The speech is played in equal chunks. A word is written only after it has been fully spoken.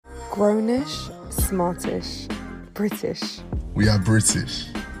Grownish, smartish, British. We are British,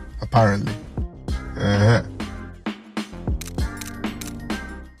 apparently. Uh-huh.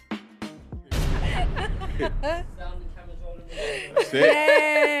 That's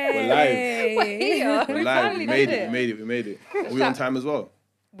it. We're live. We We're live. finally We made did it. We made it. Are we on time as well?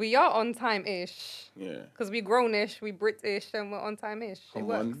 We are on time-ish. Yeah. Because we grownish, we British, and we're on time-ish. Come it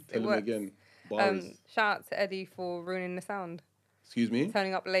works. on. Tell them again. Bars. Shout out to Eddie for ruining the sound. Excuse me?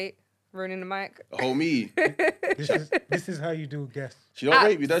 Turning up late, ruining the mic. Homie. This is how you do guests. She don't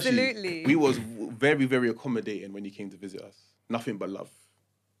rate me, does she? Absolutely. We was very, very accommodating when you came to visit us. Nothing but love.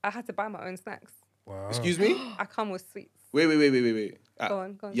 I had to buy my own snacks. Wow. Excuse me? I come with sweets. Wait. Go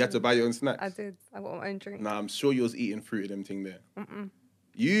on. You had to buy your own snacks? I did. I bought my own drink. Nah, I'm sure you was eating fruit of them thing there.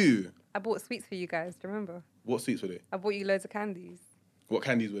 You? I bought sweets for you guys. Do you remember? What sweets were they? I bought you loads of candies. What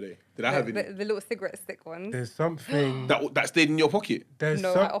candies were they? Did I have any? The little cigarette stick ones. There's something. That stayed in your pocket?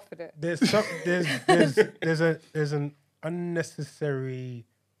 No, I offered it. There's an unnecessary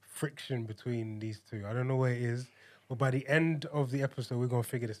friction between these two. I don't know what it is, but by the end of the episode, we're gonna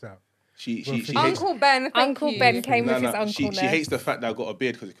figure this out. She hates... Uncle Ben, thank Uncle you. Ben came with his uncle. She hates the fact that I got a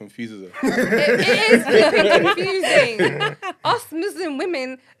beard because it confuses her. It is flipping confusing. Us Muslim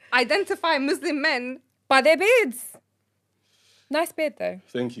women identify Muslim men. by their beards. Nice beard though.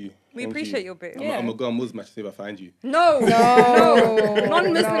 Thank you. We Thank appreciate you. your beard. I'm a go on Muzmatch to see if I find you. No.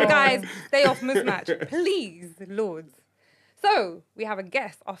 Non-Muslim guys, stay off Musmatch. Please, lords. So, we have a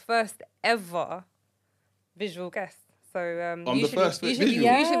guest, our first ever visual guest. So, I'm the first visual?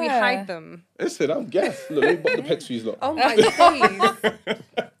 Usually we hide them. Listen, I'm guest. Look, let me bought the pecs for you lot. Oh my days.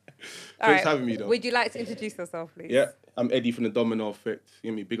 Thanks for having me, though. Would you like to introduce yourself, please? Yeah, I'm Eddie from the Domino Effect.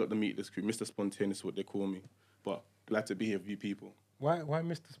 You know me, big up the Meatless Crew. Mr. Spontaneous is what they call me. But glad to be here with you people. Why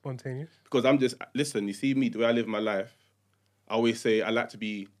Mr. Spontaneous? Because I'm just, listen, you see me, the way I live my life, I always say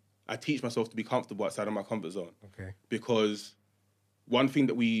I teach myself to be comfortable outside of my comfort zone. Okay. Because one thing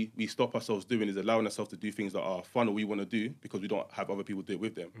that we stop ourselves doing is allowing ourselves to do things that are fun or we want to do because we don't have other people do it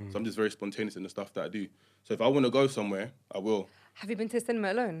with them. So I'm just very spontaneous in the stuff that I do. So if I want to go somewhere, I will. Have you been to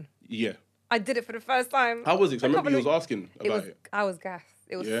cinema alone? Yeah. I did it for the first time. How was it? 'Cause I remember you was asking about it. I was gassed.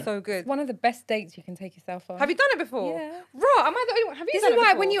 It was Yeah? so good. One of the best dates you can take yourself on. Have you done it before? Yeah. Raw, am I the only one? Have you This done is it why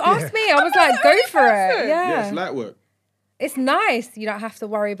before? when you asked me, I was like, go for it. Yeah, Yeah. it's light work. It's nice. You don't have to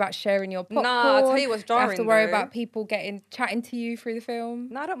worry about sharing your popcorn. Nah, I'll tell you what's You don't have to jarring, worry though. about people chatting to you through the film.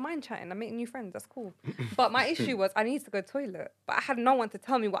 No, I don't mind chatting. I'm making new friends. That's cool. But my issue was I needed to go to the toilet, but I had no one to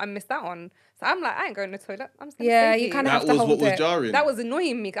tell me what I missed out on. So I'm like, I ain't going to the toilet. I'm just gonna Yeah, stay you here. kinda That have to was hold what was it. jarring. That was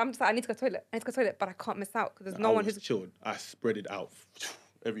annoying me. I'm just like, I need to go to the toilet. But I can't miss out because there's no I one was who's. chilled. I spread it out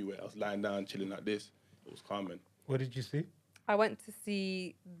everywhere. I was lying down, chilling like this. It was calming. What did you see? I went to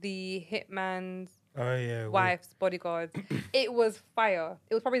see the Hitman's Oh yeah. Wife's Bodyguard. It was fire.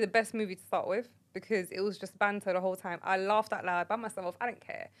 It was probably the best movie to start with because it was just banter the whole time. I laughed out loud by myself. I didn't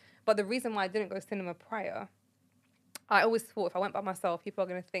care. But the reason why I didn't go to cinema prior, I always thought if I went by myself, people are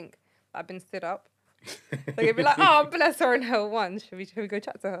going to think that I've been stood up. They're going to be like, oh, bless her in her one. Should we go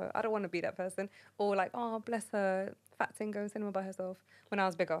chat to her? I don't want to be that person. Or like, oh, bless her, fat thing going to cinema by herself when I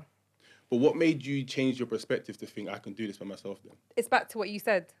was bigger. But what made you change your perspective to think I can do this by myself then? It's back to what you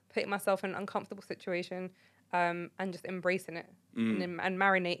said, putting myself in an uncomfortable situation and just embracing it and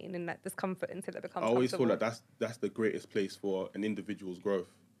marinating in that discomfort until it becomes I always feel comfortable. like that's the greatest place for an individual's growth.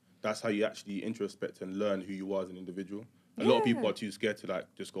 That's how you actually introspect and learn who you are as an individual. A lot of people are too scared to like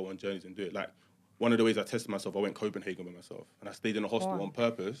just go on journeys and do it. Like one of the ways I tested myself, I went Copenhagen by myself and I stayed in a hostel on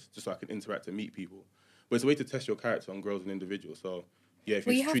purpose just so I could interact and meet people. But it's a way to test your character and grow as an individual. So yeah, if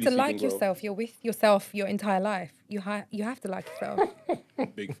Well, you you're have truly to seeking like growth, yourself. You're with yourself your entire life. You have to like yourself.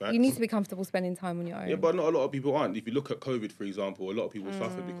 big facts. You need to be comfortable spending time on your own. Yeah, but not a lot of people aren't. If you look at COVID, for example, a lot of people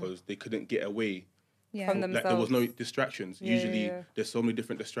suffered because they couldn't get away. Yeah. From Like there was themselves. no distractions. Yeah, Usually yeah. there's so many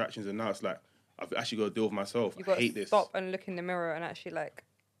different distractions and now it's like, I've actually got to deal with myself. You've I got hate to this. stop and look in the mirror and actually like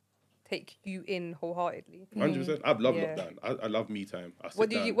take you in wholeheartedly. 100%. I've loved Yeah. lockdown. I love me time. I sit What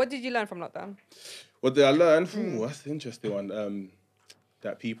did down. you Learn from lockdown? What did I learn? Ooh, that's an interesting one.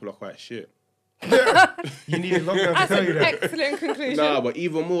 That people are quite shit. You needed longer to That's tell you an that. excellent conclusion. Nah, but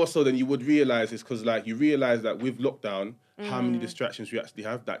even more so than you would realise is because like you realise that with lockdown, how many distractions we actually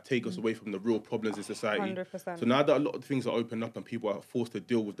have that take us away from the real problems in society. 100%. So now that a lot of things are opened up and people are forced to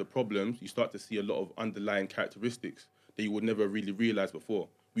deal with the problems, you start to see a lot of underlying characteristics that you would never really realise before.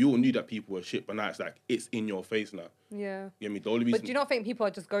 We all knew that people were shit, but now it's like, it's in your face now. Yeah. You know what I mean? The only reason... But do you not think people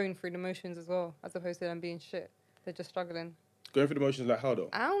are just going through the motions as well, as opposed to them being shit? They're just struggling. Going through the motions like how though?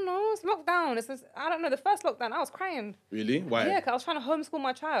 I don't know. It's lockdown. I don't know. The first lockdown, I was crying. Really? Why? Yeah, because I was trying to homeschool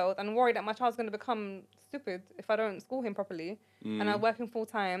my child and worried that my child's going to become stupid if I don't school him properly. And I'm working full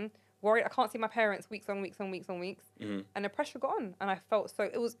time, worried I can't see my parents weeks on weeks on weeks on weeks. And the pressure got on, and I felt so.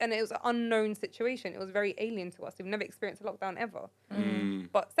 It was an unknown situation. It was very alien to us. We've never experienced a lockdown ever.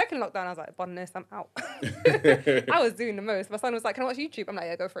 But second lockdown, I was like, "Bunness, I'm out." I was doing the most. My son was like, "Can I watch YouTube?" I'm like,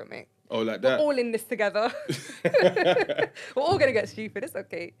 "Yeah, go for it, mate. Oh, like We're that. all in this together. We're all gonna get stupid. It's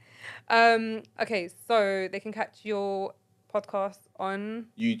okay." Okay, so they can catch your podcast on.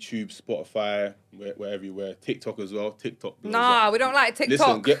 YouTube, Spotify, we're everywhere. TikTok as well. TikTok. blows Nah, up. we don't like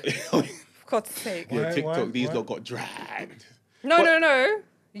Listen, TikTok. For God's sake. yeah, Why- TikTok. why- These why? lot got dragged. No.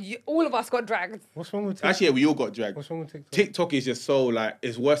 All of us got dragged. What's wrong with TikTok? Actually, yeah, we all got dragged. What's wrong with TikTok? TikTok is just so like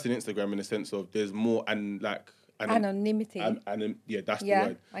it's worse than Instagram in the sense of there's more and like Anonymity. and yeah, that's Yeah, the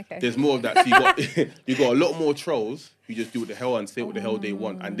word. okay. There's more of that. So you got you got a lot more trolls who just do what the hell and say what the hell they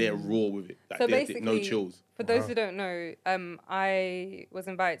want, and they're raw with it. Like So they're basically, no chills. for those who don't know, I was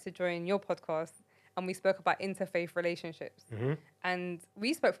invited to join your podcast, and we spoke about interfaith relationships. And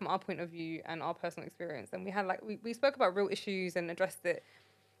we spoke from our point of view and our personal experience, and we had we spoke about real issues and addressed it.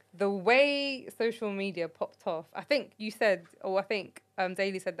 The way social media popped off, I think you said, or I think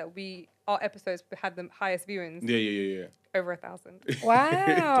Daily said that our episodes had the highest viewings, Yeah. over 1,000.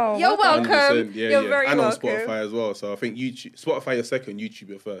 Wow. You're welcome. 100%, You're very and welcome. on Spotify as well. So I think Spotify you're second, YouTube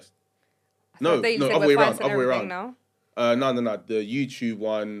you're first. No, Daily no, said other we're way around. fighting Other way everything around. now. No. The YouTube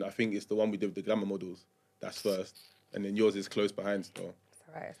one, I think it's the one we did with the glamour models. That's first, and then yours is close behind still. It's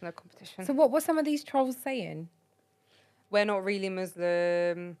alright. It's no competition. So what were some of these trolls saying? We're not really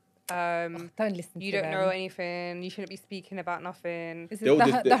Muslim. Don't listen You to don't them. know anything. You shouldn't be speaking about nothing. This is They'll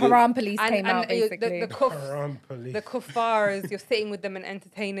just- the Haram police came out, you- basically. Haram police. the kuffars, you're sitting with them and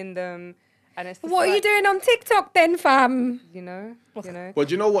entertaining them, and it's just What are you like, doing on TikTok then, fam? You know. But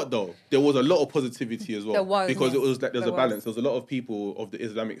do you know what though? There was a lot of positivity as well. There was, because yes. it was like there's There a balance. There was a lot of people of the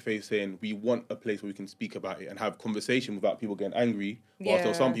Islamic faith saying we want a place where we can speak about it and have conversation without people getting angry. Whilst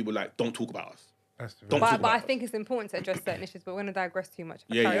there were some Yeah. people like, don't talk about us. That's the Don't right- talk But I about think it's important to address certain issues. But we're gonna digress too much.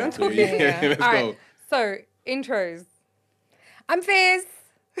 Yeah, Carry yeah. on So, talking. yeah. Let's All go. right. So intros. I'm Fizz.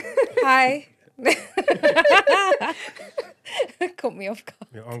 Hi. Caught me off guard.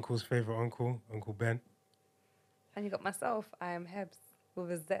 Your uncle's favorite uncle, Uncle Ben. And you got myself. I am Hebs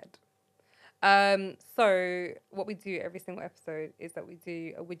with a Z. So what we do every single episode is that we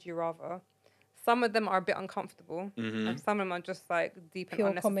do a would you rather. Some of them are a bit uncomfortable, and some of them are just like deep and Pure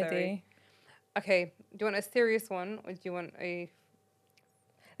unnecessary. comedy. Okay, do you want a serious one or do you want a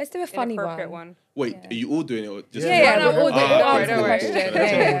Let's do a funny inappropriate one. one? Wait, are you all doing it? Or just Yeah, no, we'll all do it. we'll Don't worry, answer don't the worry. question. Yeah,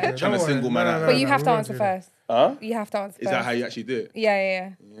 Yeah, yeah. Trying to Don't worry. single man out. But you have we to won't answer do that. first. Huh? You have to answer Is first. that how you actually do it? Yeah.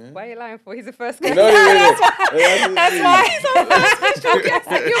 Why are you lying for? He's the first No, guy. That's why.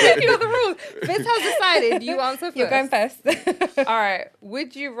 You're making all the rules. Fizz has decided you answer first. You're going first. All right.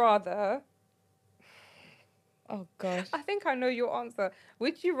 Would you rather? Oh gosh. I think I know your answer.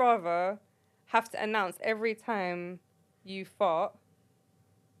 Would you rather have to announce every time you fart,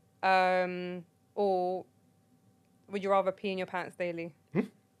 or would you rather pee in your pants daily?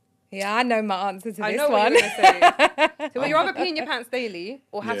 Yeah, I know my answer to I this know one. what you're gonna say. So would you rather pee in your pants daily,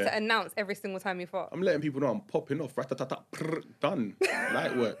 or have Yeah. to announce every single time you fart? I'm letting people know I'm popping off. Rat-a-tat-tat, prrr, done.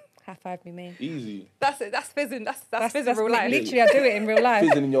 Light work. High five me, man. Easy. That's it. That's fizzing. That's fizzing real life. Literally, I do it in real life.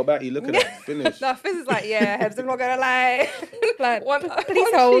 Fizzing in your batty. Look at that. Finish. No, Fizz is like, yeah, Hebs, I'm not gonna lie. Like, One- please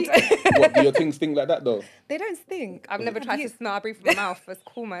one hold. sheet. What, do your things stink like that though? They don't stink. I've never tried to smell. I breathe from my mouth. It's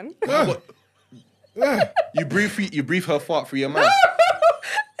cool, man. What? You breathe her fart through your mouth.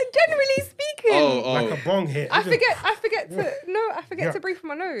 Generally speaking. Oh. Like a bong hit. I forget to breathe from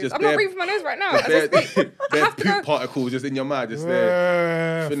my nose. Just I'm not bare- breathing from my nose right now. There's As I speak. I there's have to go. poop particles just in your mouth, just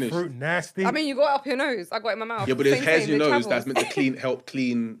there. Finished. Fruit nasty. I mean, you got it up your nose. I got it in my mouth. Yeah, but there's Same, hairs same, in your they nose that's travels. meant to help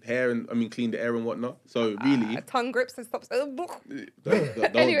clean hair and clean the air and whatnot. So really, Tongue grips and stops. don't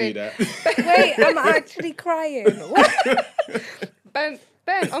Anyway. do that. Wait, I'm actually crying. What? Ben,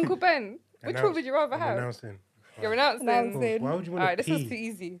 Uncle Ben. Which one would you rather I'm have? announcing. You're announcing. Announcing. Why would you All want right, to this pee? was too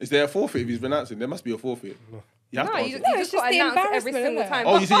easy. Is there a forfeit if he's renouncing? There must be a forfeit. You have No, to you answer. just, No, you it's just got just to the announce it every embarrassment, single isn't it? time.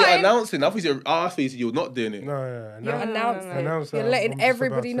 Oh, But you see, you're fine. announcing. I thought you're not doing it. No, You're no. announcing. Announcer, You're letting I'm just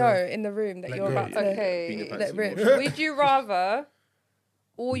everybody about know to in the room that let you're go. about to Okay. Finger let pants rip. anymore. Would you rather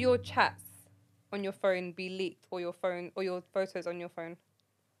all your chats on your phone be leaked, or your photos on your phone?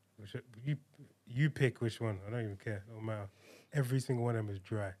 You pick which one. I don't even care. It don't matter. Every single one of them is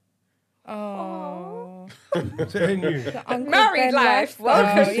dry. Oh. I'm telling you. Uncle Married Ben life. lifestyle,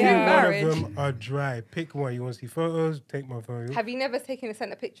 Welcome Every to single one marriage. of them are dry. Pick one. You want to see photos? Take my phone. Have you never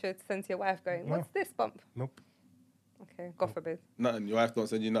sent a picture to send to your wife going, No. what's this bump? Nope. Okay, God forbid. Nothing. Your wife don't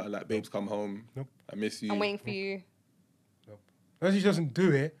send you nothing like, babes, come home. Nope. I miss you. I'm waiting for you. As she doesn't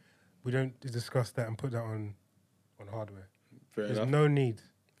do it, we don't discuss that and put that on hardware. Fair There's enough. no need.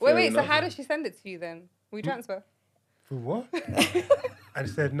 Fair Wait, so enough. how does she send it to you then? We transfer? For what? I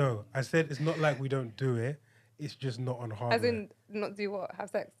said no. I said it's not like we don't do it. It's just not on hardware. As in, not do what? Have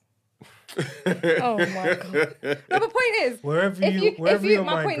sex? Oh my god. No, the point is, Wherever if your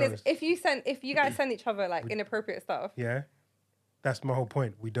my mind point goes. is, if you guys send each other like inappropriate stuff, Yeah, that's my whole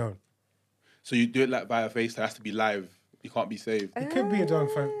point. We don't. So you do it like via FaceTime. It has to be live. You can't be saved. It could be done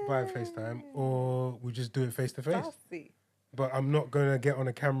by FaceTime, or we just do it face to face. sassy. But I'm not gonna get on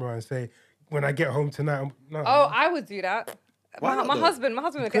a camera and say, when I get home tonight. No. Oh, I would do that. Why My not, though? husband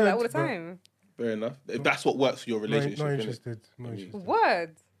would get that all the could, but- time. Fair enough. If that's what works for your not relationship, innit? interested. Not interested.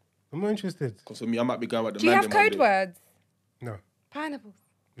 Word. I'm not interested. Because for me, I might be going with the Do you man have them one code day. words? No. Pineapples.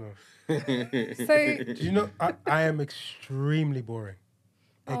 No. So Do you know I am extremely boring.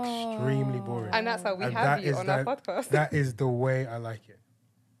 Extremely boring. And that's how we And have that you is on our that- podcast. That is the way I like it.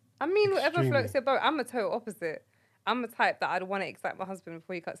 I mean, whatever Extremely. floats your boat. I'm a total opposite. I'm the type that I'd want to excite my husband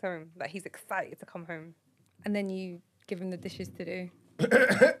before he cuts home. That he's excited to come home. and then you give him the dishes to do.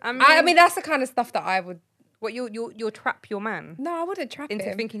 I I mean, that's the kind of stuff that I would. what you'll trap your man No, I wouldn't trap into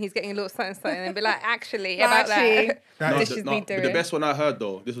him. thinking he's getting a little something and be like, actually, Well, about actually, that. That this is- is no, me but the doing. best one I heard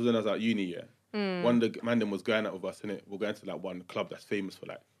though, this was when I was at uni, yeah. One of the man them was going out with us, innit? We're going to like one club that's famous for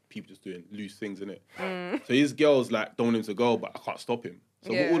like people just doing loose things, innit? So his girls like don't want him to go, but I can't stop him.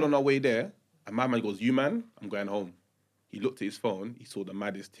 So we're Yeah. all on our way there, and my man goes, "You man, I'm going home." He looked at his phone, he saw the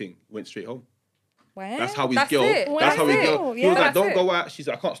maddest thing, went straight home. Where? That's how his That's girl. it. That's how his That's girl. it. He was Yeah. like, "Don't That's go out." She's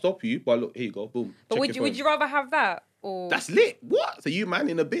like, "I can't stop you," but look, here you go, boom. But check would your you phone. rather have that or That's lit. What? So you man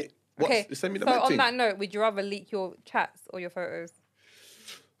in a bit. What? okay? Send me the So mad on thing. that note, would you rather leak your chats or your photos?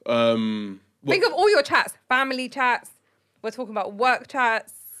 What- Think of all your chats, family chats. We're talking about work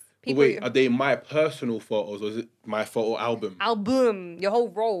chats. People, Wait, are they my personal photos or is it my photo album? album, your whole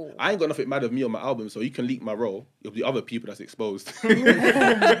role. I ain't got nothing mad of me on my album, so you can leak my role. It'll be other people that's exposed.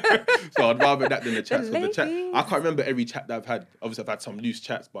 So I'd rather that than the chats. So the chat, I can't remember every chat that I've had. Obviously, I've had some loose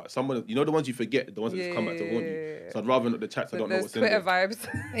chats, but some of the, you know the ones you forget, the ones that just come back to haunt you. Yeah. So I'd rather not the chats. I don't know Those what's in Twitter there.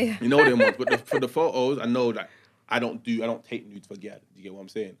 vibes. You know them ones, but for the photos, I know that I don't take nudes for get. You get what I'm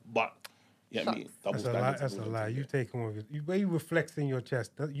saying? But yeah, I mean, double That's a lie. standards. That's a all lie. them You've things, taken one. Where you were flexing your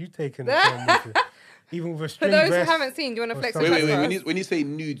chest. You taken it from with it. Even with a For string those who vest haven't seen, do you want to or flex something. your Wait, chest wait. first? When you say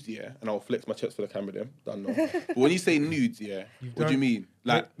nudes, yeah, and I'll flex my chest for the camera, then done. No. But when you say nudes, yeah, You've what do you done- mean?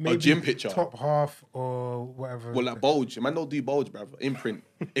 Like Maybe a gym picture? top half or whatever. Well, like bulge. Man, don't do bulge, bruv. Imprint.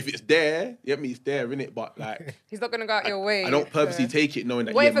 If it's there, you get me, it's there, innit? But like, He's not gonna go out your way. I don't purposely to- take it knowing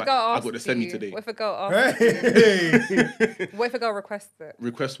that What yeah, if a girl I asks got to send you? me today. What if a girl asks? Hey. What if a girl requests it?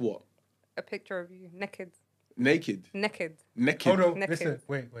 Request what? A picture of you naked, Naked. naked. Naked. Hold on. Naked. Listen.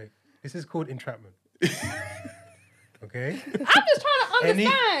 Wait. This is called entrapment. Okay. I'm just trying to Any-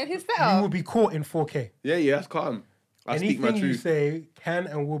 understand his You will setup. be caught in 4K. Yeah, that's calm. I speak my Anything you truth. say can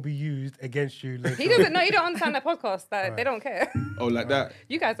and will be used against you later. He doesn't know. You don't understand that podcast. That they don't care. Oh, like that?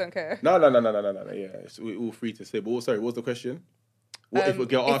 You guys don't care. No. Yeah, we're all free to say. But sorry, what was the question? What if a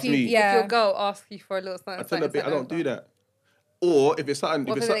girl if asks you- me? yeah. If your girl asks you for a little something, I tell her, something, "Babe, I don't something do that. Or if it's something,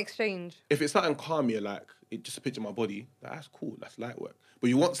 What's if an it's, exchange? if it's something calm, you're like, it's just a picture of my body, that's cool, that's light work. But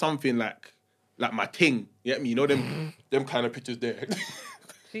you want something like my ting, you get me? You know them kind of pictures there.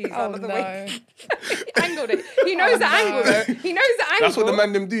 Jeez, Oh another no. way. He angled it. He knows the angle though. He knows the angle. That's what the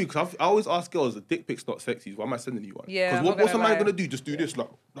man them do. Because I always ask girls, the dick pic's not sexy. Why am I sending you one? Yeah, I'm Because not what's a gonna man lie. gonna do? Just do this, like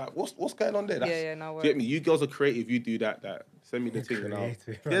what's going on there? That's, Yeah, no do word. you get me? You girls are creative. You do that. Send me the thing and I'll.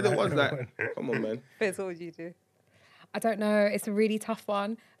 Creative. They're the I ones like that. that Come on, man. Fitz, what would you do? I don't know. It's a really tough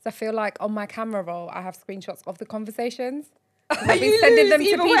one. So I feel like on my camera roll, I have screenshots of the conversations. 'Cause I've been You sending lose them to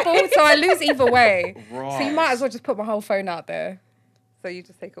either people, way. so I lose either way. So you Right. might as well just put my whole phone out there. So you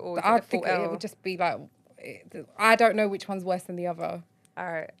just take it all. But I I think it would just be like, I don't know which one's worse than the other. All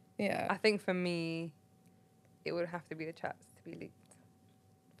right. Yeah. I think for me, it would have to be the chats to be leaked.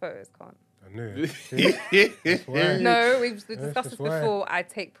 Photos can't. I knew it. That's why. No, we've discussed that's this why. before. I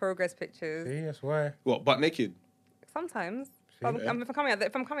take progress pictures. See, that's why. What? Butt naked? Sometimes. See? If I'm coming out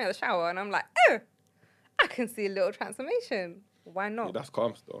of the shower and I'm like, oh, I can see a little transformation. Why Yeah, not? that's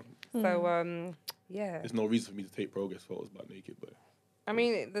calm still. So yeah. There's no reason for me to take progress photos butt naked, but. I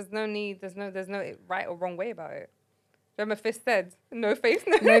mean, there's no need. There's no right or wrong way about it. Remember, Fist said, "No face,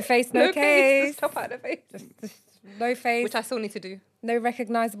 No face, no case. Just top out the face," Just no face, which I still need to do. no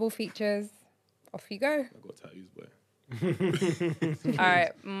recognizable features. Off you go. I got tattoos, boy. All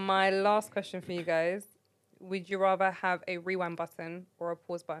right, my last question for you guys: would you rather have a rewind button or a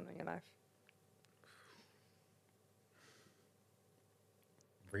pause button on your life?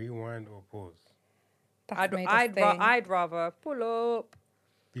 Rewind or pause? That's made us think. I'd rather pull up.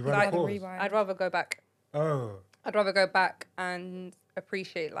 You I'd rather rather pause? rewind. I'd rather go back. Oh, I'd rather go back and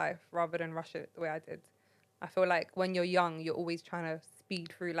appreciate life rather than rush it the way I did. I feel like when you're young, you're always trying to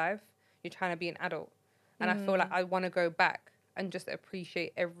speed through life. You're trying to be an adult. And I feel like I want to go back and just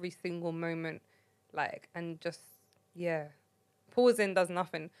appreciate every single moment. Like, and just, yeah. Pausing does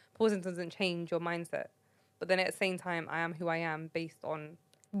nothing. Pausing doesn't change your mindset. But then at the same time, I am who I am based on,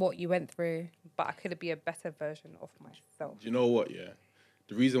 What you went through. but I could be a better version of myself. Do you know what? Yeah,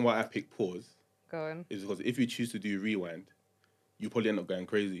 the reason why I pick pause Going. is because if you choose to do rewind, you probably end up going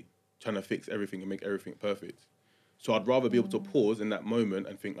crazy, trying to fix everything and make everything perfect. So I'd rather be able to pause in that moment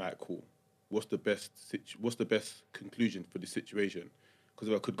and think, like, cool, what's the best conclusion for this situation? Because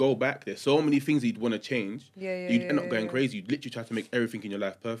if I could go back, there's so many things that you'd want to change. You'd end up going crazy. You'd literally try to make everything in your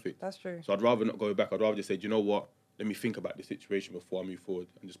life perfect. That's true. So I'd rather not go back. I'd rather just say, do you know what? Let me think about the situation before I move forward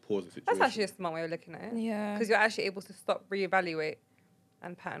and just pause the situation. That's actually a smart way of looking at it. Yeah. Because you're actually able to stop, reevaluate,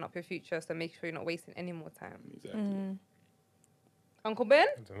 and pattern up your future. So make sure you're not wasting any more time. Exactly. Uncle Ben?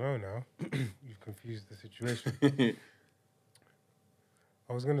 I don't know now. You've confused the situation.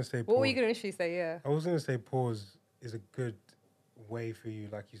 I was gonna say pause. What were you going to initially say? Yeah. I was gonna say pause is a good way for you,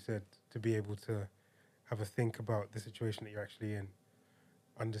 like you said, to be able to have a think about the situation that you're actually in,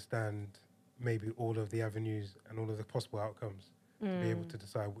 understand maybe all of the avenues and all of the possible outcomes, to be able to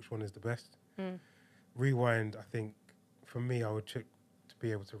decide which one is the best. Rewind, I think, for me, I would check to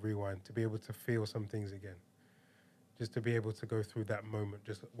be able to rewind, to be able to feel some things again, just to be able to go through that moment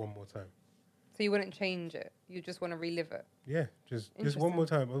just one more time. So you wouldn't change it. You just want to relive it. Yeah, just one more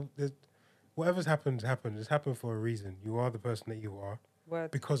time. Whatever's happened, happened. It's happened for a reason. You are the person that you are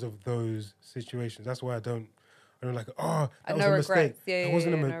Word. because of those situations. That's why I don't like, oh, that was no a mistake. regrets. Yeah, that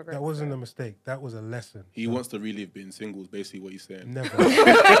wasn't yeah, a no regrets, that wasn't yeah. a mistake. That was a lesson. He wants to relive being single, is basically what he's saying. Never. Just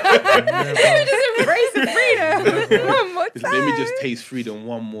embrace the freedom. One more Just time. let me just taste freedom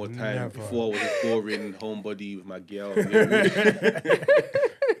one more time Never. before I was a boring homebody with my girl.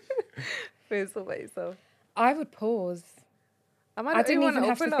 Feel so about yourself. I would pause. I didn't even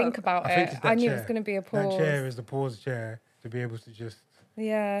have to think about I think it. it's that I knew chair. it was going to be a pause. That chair is the pause chair to be able to just.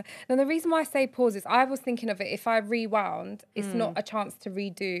 Yeah. And the reason why I say pause is I was thinking of it, if I rewound, it's not a chance to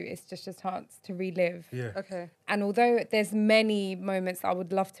redo, it's just a chance to relive. Yeah. Okay. And although there's many moments I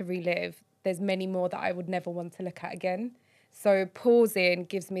would love to relive, there's many more that I would never want to look at again. So pausing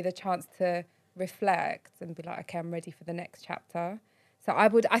gives me the chance to reflect and be like, okay, I'm ready for the next chapter. So I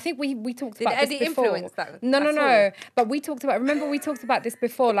think we talked Did about Eddie this before. influence that No. at all? But we talked about, remember we talked about this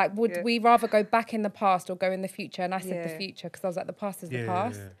before, like would Yeah. we rather go back in the past or go in the future? And I said the Yeah. future because I was like, the past is the Yeah,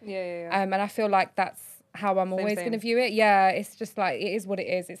 past. Yeah. And I feel like that's how I'm always going to same. view it. Yeah, it's just like, it is what it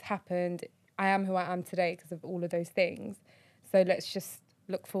is. It's happened. I am who I am today because of all of those things. So let's just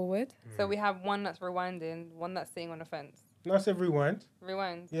look forward. So we have one that's rewinding, one that's sitting on the fence. No, I said rewind.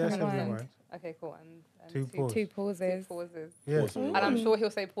 Rewind. Yeah, I said Rewind. rewind. Okay, cool. And Two pause. Two pauses. Two pauses. Yeah. Awesome. And I'm sure he'll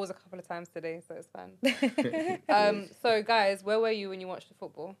say pause a couple of times today, so it's fine. So guys, where were you when you watched the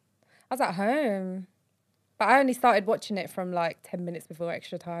football? I was at home. But I only started watching it from like 10 minutes before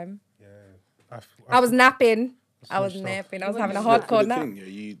extra time. Yeah. I was napping. I was switched off. napping. I was You having a Look for hardcore the nap. thing, yeah,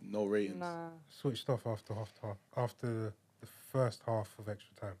 you no ratings. Nah. Switched off after the first half of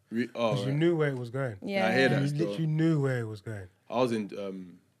extra time. Oh, Because you right. knew where it was going. Yeah. I hear that. You still. literally knew where it was going. I was in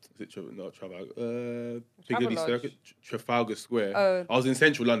is it Piccadilly Travelodge. Circuit, Trafalgar Square. Oh. I was in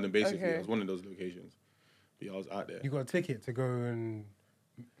central London, basically. Okay. I was one of those locations. But yeah, I was out there. You got a ticket to go and.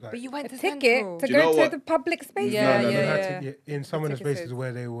 Like, But you went A to ticket Central. to Do you know go to what? the public space. Yeah, no, yeah, they had yeah. to get in some of the ticket spaces is.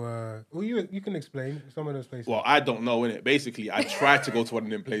 where they were. Well, you can explain some of those places. Well, I don't know, innit? Basically, I tried to go to one of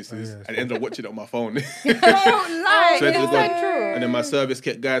them places Oh, yeah. and ended up watching it on my phone. Don't lie. So It's it was Central. and then my service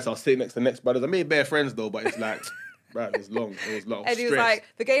kept guys. I was sitting next to the next brothers. I made bare friends though, but it's like, right, it was long. It was long. Eddie was like,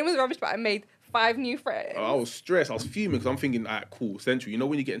 the game was rubbish, but I made 5 new friends. I was stressed. I was fuming because I'm thinking, alright, cool, Central. You know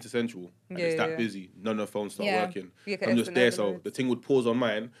when you get into Central and Yeah, it's that yeah. busy, none of the phones start Yeah. working. You get I'm just instant there, so overloads. the thing would pause on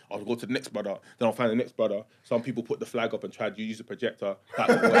mine. I'll go to the next brother, then I'll find the next brother. Some people put the flag up and tried to use the projector. That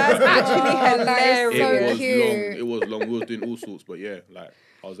didn't work. That's actually Oh, that is hilarious. so it was cute. long. It was long. We was doing all sorts, but yeah, like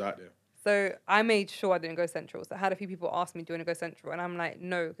I was out there. So I made sure I didn't go Central. So I had a few people ask me, do you want to go Central? And I'm like,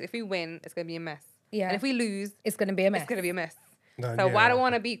 no. If we win, it's going to be a mess. Yeah. And if we lose, It's going to be a mess. it's going to be a mess. No, So yeah, why do I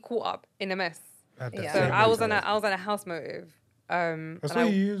want to be caught up in a mess? I had that Yeah. So same I was on mentality. a house motive. That's and what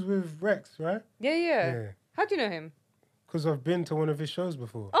you use with Rex, right? yeah. How do you know him? Because I've been to one of his shows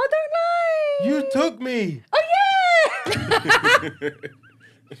before. Oh, don't lie. You took me. Oh yeah.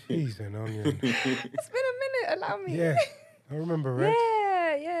 Jeez, an onion. It's been a minute. Allow me. Yeah, I remember Rex.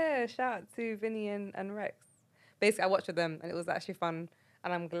 Yeah. Shout out to Vinny and Rex. Basically, I watched with them and it was actually fun.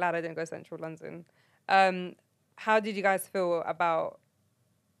 and I'm glad I didn't go Central London. How did you guys feel about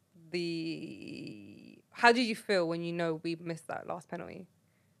How did you feel when you know we missed that last penalty?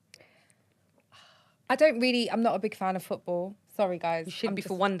 I'm not a big fan of football. Sorry, guys. You should I'm be for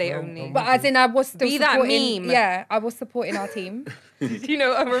just- one day only. But as in, I was still Be that supporting. meme. Yeah, I was supporting our team. Do you know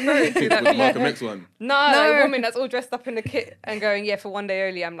what I'm referring to? That With meme? Malcolm X one. No, a woman that's all dressed up in the kit and going, yeah, for one day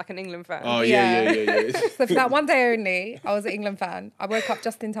only, I'm like an England fan. Oh yeah. So for that one day only, I was an England fan. I woke up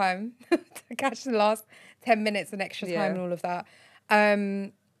just in time to catch the last 10 minutes and extra time Yeah. and all of that.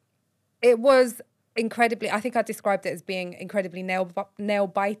 It was incredibly, I think I described it as being incredibly nail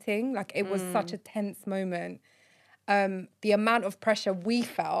biting. Like it was such a tense moment. The amount of pressure we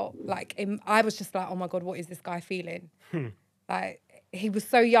felt, I was just like, oh my God, what is this guy feeling? Like, he was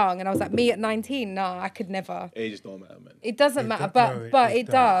so young, and I was like, me at 19, no, I could never. Age don't matter, man. It doesn't matter, no, but it it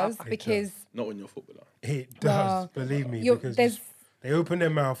does. does It because does. Not when you're a footballer. It does, believe me, because they open their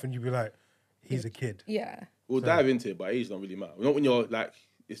mouth and you be like, he's a kid. yeah. We'll dive into it, but age don't really matter. Not when you're like,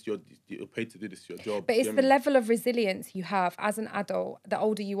 you're paid to do this, your job. But you it's know the what level of resilience you have as an adult. The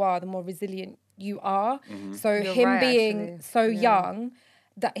older you are, the more resilient you are. So You're him right, being actually. so Yeah. young,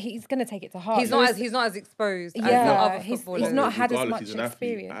 that he's going to take it to heart. He's not as exposed as the Yeah, other he's footballers. not had as regardless, much he's an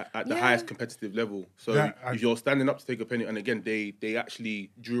athlete experience. at the Yeah. highest competitive level. So if you're standing up to take a penalty, and again, they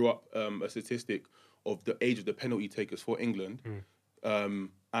actually drew up a statistic of the age of the penalty takers for England,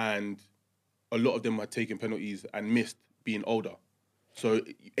 and a lot of them had taken penalties and missed being older. So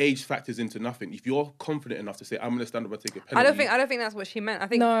age factors into nothing. If you're confident enough to say, I'm going to stand up and take a penalty. I don't think that's what she meant. I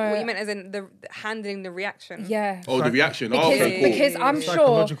think No. what you meant is in the handling the reaction. Yeah. Oh, the reaction. Because, Oh, okay, cool. because I'm sure,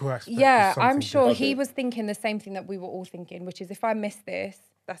 Psychological aspect yeah, is I'm something sure he different. was thinking the same thing that we were all thinking, which is if I miss this,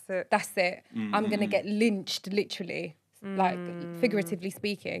 That's it. that's it. I'm going to get lynched, literally, like figuratively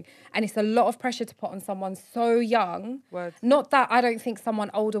speaking. And it's a lot of pressure to put on someone so young. Words. Not that I don't think someone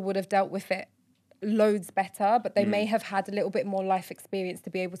older would have dealt with it loads better, but they may have had a little bit more life experience to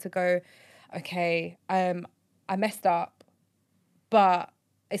be able to go, okay, I messed up, but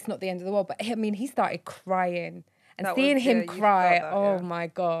it's not the end of the world. But I mean, he started crying, and That seeing was- him yeah, you cry, felt that, oh yeah. my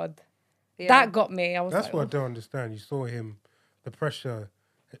God, Yeah. that got me. I was That's like, what I oh. don't understand. You saw him, the pressure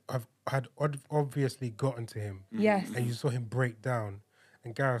had obviously gotten to him. Yes. And you saw him break down.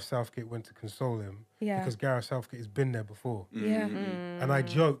 And Gareth Southgate went to console him. Yeah. Because Gareth Southgate has been there before. Yeah. And I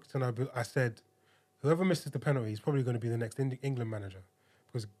joked and I said, whoever misses the penalty is probably going to be the next England manager.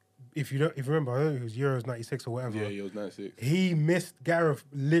 Because if you remember, I don't know, it was Euros 96 or whatever. Yeah, he was 96. Gareth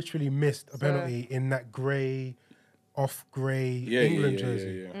literally missed a So- penalty in that off grey Yeah, England yeah,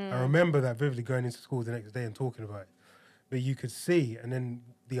 jersey. yeah. I remember that vividly going into school the next day and talking about it. But you could see, and then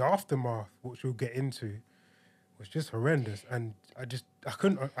the aftermath, which we'll get into, was just horrendous. And I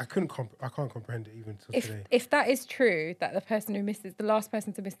can't comprehend it even till today. If that is true, that the last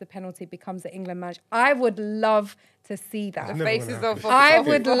person to miss the penalty becomes the England manager, I would love to see that. It's never gonna Faces happen. of I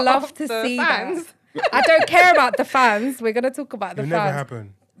would love to the see fans. that. I don't care about the fans. We're going to talk about the It'll fans. never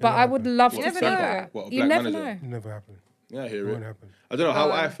happen. But I would love What, to a see black- that. what, a You black never manager? know. It'll never happen. Yeah, I hear It it. won't happen. I don't know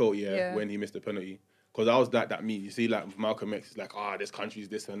how I felt, yeah. when he missed the penalty. Because I was like that me. You see, like Malcolm X is like, this country's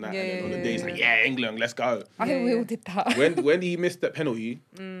this and that. Yeah, and then on the yeah, day, he's like, yeah, England, let's go. I think we all did that. When he missed that penalty,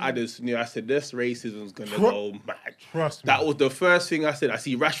 I just knew, I said, this racism's going to go mad. Trust me. That was the first thing I said. I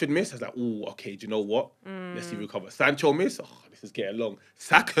see Rashford miss. I was like, okay, do you know what? Let's see if we recover. Sancho miss. This is getting long.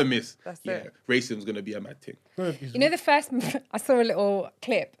 Saka miss. That's yeah, it. racism's going to be a mad thing. You know, I saw a little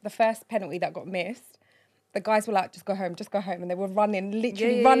clip, the first penalty that got missed. The guys were like, just go home. And they were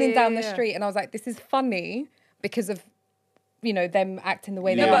literally running down the street. And I was like, this is funny because of, them acting the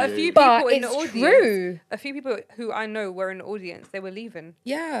way they Yeah, are. But a few But people in the it's audience, true. a few people who I know were in the audience, they were leaving.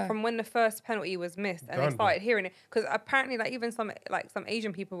 Yeah. From when the first penalty was missed, and Done. they started hearing it because apparently, even some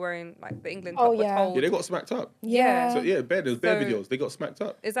Asian people were in the England Oh, club were yeah. told Yeah, they got smacked up. Yeah. So yeah, there's bare So- videos. They got smacked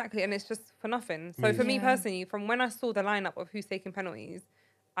up. exactly, and it's just for nothing. So for me personally, from when I saw the lineup of who's taking penalties,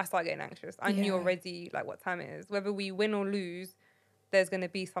 I started getting anxious. I knew Yeah. already what time it is. Whether we win or lose, there's gonna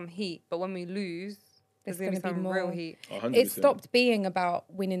be some heat. But when we lose, there's gonna be some real more. heat. 100%. It stopped being about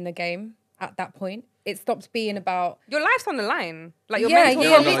winning the game at that point. It stopped being about Your life's on the line. Like your yeah, mental yeah,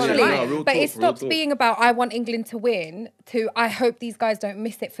 health is on the literally. no, line. real But talk, it stopped real talk. being about I want England to win to I hope these guys don't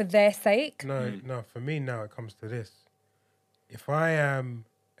miss it for their sake. No, for me now it comes to this. If I am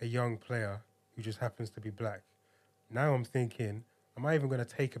a young player who just happens to be black, now I'm thinking, am I even going to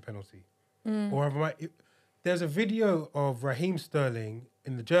take a penalty? Or there's a video of Raheem Sterling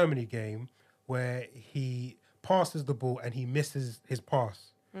in the Germany game where he passes the ball and he misses his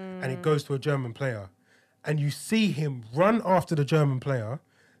pass and it goes to a German player. And you see him run after the German player,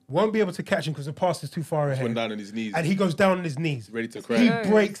 won't be able to catch him because the pass is too far Went ahead. down on his knees. And he goes down on his knees. Ready to He cry.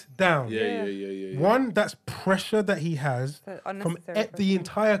 breaks down. Yeah. One, that's pressure that he has So from unnecessary the pressure.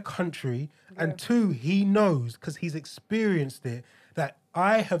 entire country. And two, he knows, because he's experienced it, that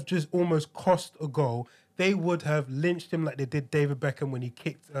I have just almost cost a goal. They would have lynched him like they did David Beckham when he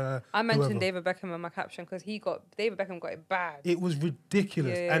kicked I mentioned whoever. David Beckham in my caption because David Beckham got it bad. It was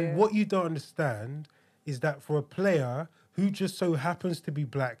ridiculous. Yeah, and yeah. what you don't understand is that for a player who just so happens to be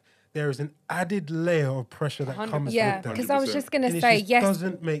black, there is an added layer of pressure that comes Yeah, with that. because I was just gonna And it say just yes.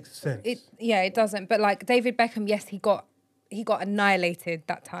 doesn't make sense. It doesn't. But like David Beckham, yes, he got annihilated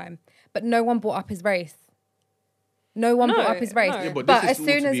that time, but no one brought up his race. No one brought up his race. no. Yeah, but but this as is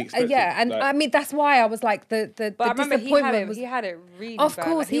all soon to as be expected, and like- I mean that's why I was like the But I remember disappointment he had it really Of bad.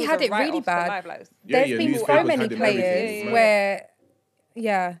 course, Like, he was had a it really write-off for bad. life, like, There's Yeah, been so newspapers many had him everything. players Yeah. where,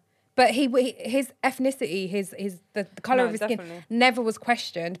 yeah. But his ethnicity, the color No, of his skin definitely. never was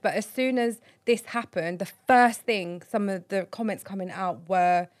questioned. But as soon as this happened, the first thing some of the comments coming out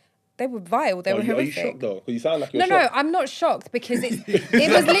they were vile. They were Are you horrific. shocked though? Because you sound like you're No, shocked. I'm not shocked because it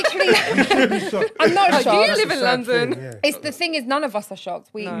was literally. I'm not do you shocked. live in Sad thing, London? yeah. It's the thing is, none of us are shocked.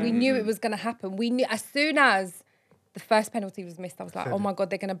 We knew it was going to happen. We knew as soon as the first penalty was missed, I was like, Said oh it. my god,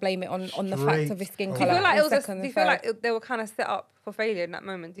 they're going to blame it on the Straight fact of his skin away. Do you color. feel like it on was? second Do and you feel third. like they were kind of set up for failure in that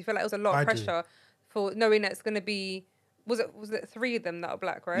moment? Do you feel like it was a lot I of do. pressure for knowing that it's going to be? Was it 3 of them that are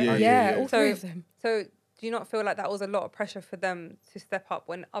black, right? Yeah, Yeah, all So- three of them. So do you not feel like that was a lot of pressure for them to step up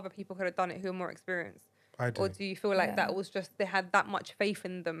when other people could have done it who are more experienced? I do. Or do you feel like that was just they had that much faith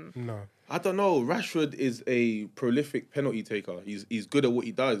in them? No. I don't know. Rashford is a prolific penalty taker. He's good at what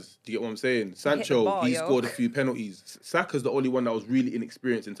he does. Do you get what I'm saying? Sancho, bar, he yo. scored a few penalties. Saka's the only one that was really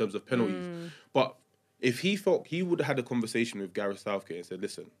inexperienced in terms of penalties. But if he thought he would have had a conversation with Gareth Southgate and said,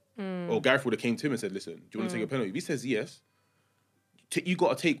 listen, or Gareth would have came to him and said, listen, do you want to take a penalty? If he says yes, you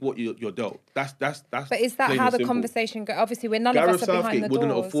got to take what you're dealt. That's. But is that plain how and the simple. conversation go? Obviously, we're none Gareth of us are behind Southgate the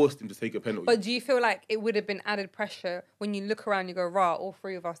wouldn't have doors. forced him to take a penalty. But do you feel like it would have been added pressure when you look around, you go, rah, all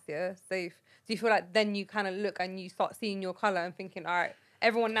 3 of us, yeah, safe. Do you feel like then you kind of look and you start seeing your colour and thinking, all right,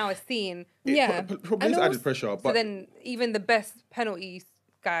 everyone now is seeing. Yeah. Probably And is added also- pressure. So But then even the best penalties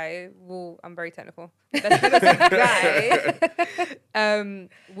guy I'm very technical. Best penalty guy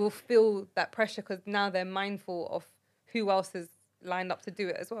will feel that pressure because now they're mindful of who else is lined up to do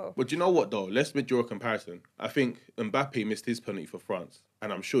it as well. But you know what though? Let's draw a comparison. I think Mbappe missed his penalty for France,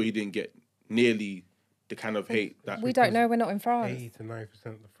 and I'm sure he didn't get nearly the kind of hate that. We don't know. We're not in France. 80 to 90%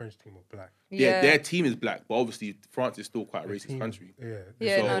 of the French team are black. Their team is black, but obviously France is still quite a Their racist team- country. Yeah.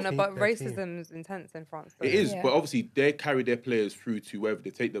 Yeah, So- no, but Their team. racism is intense in France. though. It is, Yeah. but obviously they carry their players through to wherever they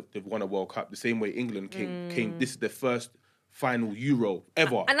take. They've won a World Cup the same way England came. This is their first final Euro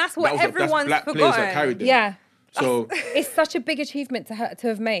ever, And that's what that's everyone's black players forgotten. that carried them. Yeah. So It's such a big achievement to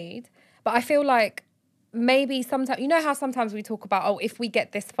have made. But I feel like maybe sometimes, you know how sometimes we talk about, oh, if we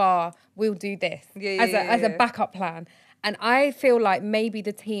get this far, we'll do this as a backup plan. And I feel like maybe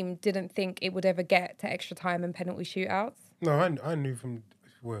the team didn't think it would ever get to extra time and penalty shootouts. No, I knew from,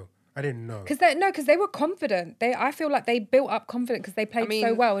 well, I didn't know. Because they were confident. I feel like they built up confidence because they played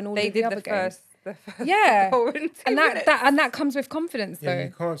so well in all they of the did other games. the first Yeah, goal in 2 and minutes. that comes with confidence Yeah, though.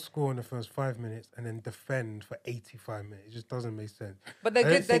 you can't score in the first 5 minutes and then defend for 85 minutes. It just doesn't make sense. But I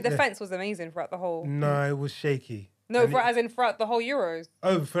don't the think that- defense was amazing throughout the whole. No, it was shaky. No, And as in throughout the whole Euros.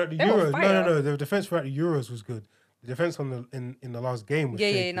 throughout the They were Euros. fire. No. The defense throughout the Euros was good. The defense in the last game was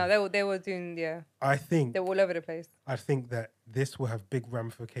shaky. No, they were doing I think they were all over the place. I think that this will have big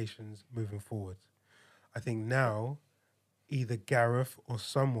ramifications moving forward. I think now, either Gareth or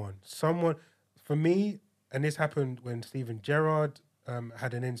someone, for me, and this happened when Steven Gerrard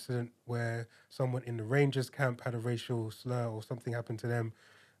had an incident where someone in the Rangers camp had a racial slur or something happened to them.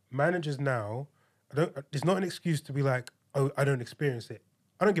 Managers now, it's not an excuse to be like, oh, I don't experience it.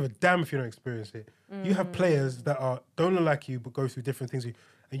 I don't give a damn if you don't experience it. You have players that don't look like you but go through different things,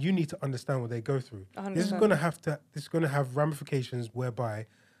 and you need to understand what they go through. This is 100%. going to have ramifications whereby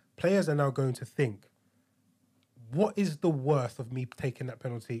players are now going to think, what is the worth of me taking that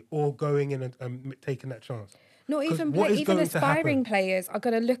penalty or going in and taking that chance? Not 'Cause even what is even going to aspiring happen? players are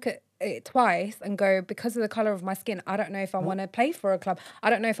going to look at it twice and go, because of the color of my skin, I don't know if I want to play for a club. I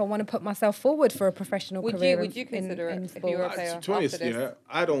don't know if I want to put myself forward for a professional career. Would you consider it if you were a sport. player to be honest, after this? yeah,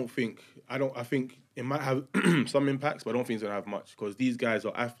 I think it might have some impacts, but I don't think it's gonna have much because these guys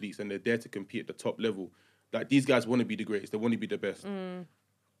are athletes and they're there to compete at the top level. Like these guys want to be the greatest, they want to be the best.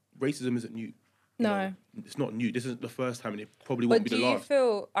 Racism isn't new. You No. know, it's not new. This isn't the first time, and it probably But won't be do the you last.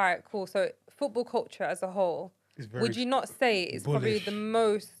 feel all right? Cool. So football culture as a whole, It's very would you not say it's probably bullish. the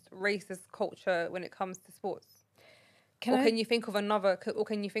most racist culture when it comes to sports? Can you think of another? Or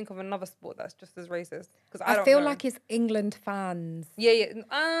can you think of another sport that's just as racist? Because I I don't feel know. like it's England fans. Yeah.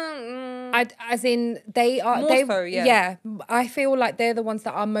 As in they are More so, yeah. yeah. I feel like they're the ones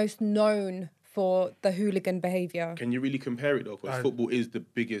that are most known for the hooligan behaviour. Can you really compare it though? Because football is the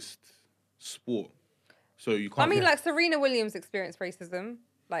biggest sport, so you can't. I mean, like Serena Williams experienced racism,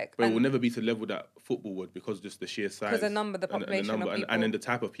 like, but it will never be to the level that football would, because just the sheer size, the number, the population of people. and then the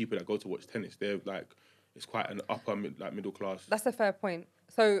type of people that go to watch tennis. They're like, it's quite an upper middle class. That's a fair point.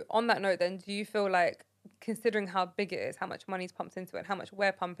 So on that note, then, do you feel like, considering how big it is, how much money's pumped into it, how much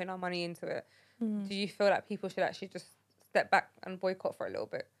we're pumping our money into it, do you feel like people should actually just step back and boycott for a little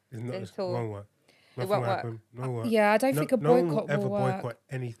bit It won't work. It Nothing won't will work? happen. No work. Yeah, I don't think a no one boycott ever will work. boycott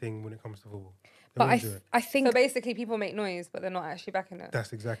anything when it comes to football. They But won't do it. I think So basically, people make noise, but they're not actually backing it.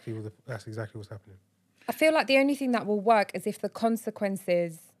 That's exactly what's happening. I feel like the only thing that will work is if the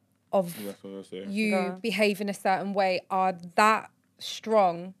consequences of That's what I say. you Yeah. behave in a certain way are that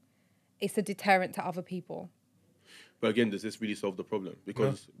strong. It's a deterrent to other people. But again, does this really solve the problem?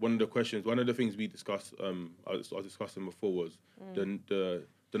 Because one of the things we discussed, I was discussing before, was the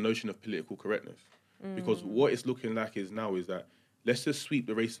notion of political correctness. Because what it's looking like is that let's just sweep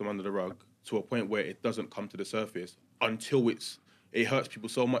the racism under the rug to a point where it doesn't come to the surface until it hurts people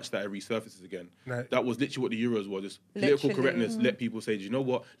so much that it resurfaces again. No. That was literally what the Euros was. Just political Literally. correctness let people say, do you know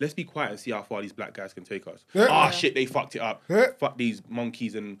what? Let's be quiet and see how far these black guys can take us. Yeah. Shit, they fucked it up. Yeah. Fuck these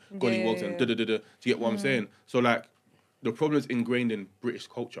monkeys and gollywogs and Yeah. da-da-da-da. Do you get what I'm saying? So, like, the problem is ingrained in British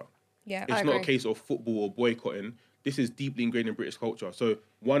culture. Yeah. It's I not a agree. case of football or boycotting. This is deeply ingrained in British culture. So,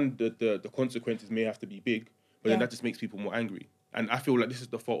 one, the consequences may have to be big, but then Yeah. that just makes people more angry. And I feel like this is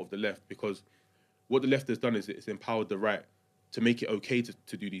the fault of the left, because what the left has done is it's empowered the right to make it okay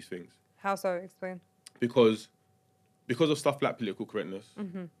to do these things. How so? Explain. Because of stuff like political correctness,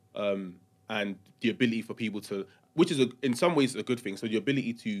 and the ability for people to, which is in some ways a good thing. So the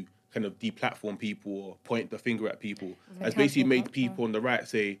ability to kind of deplatform people or point the finger at people has basically cancel made culture. people on the right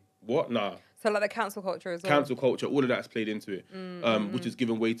say, "What? Nah." So like the cancel culture as well. Cancel culture, all of that's played into it, which has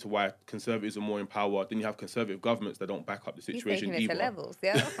given way to why conservatives are more in power. Then you have conservative governments that don't back up the He's situation taking it to either. levels,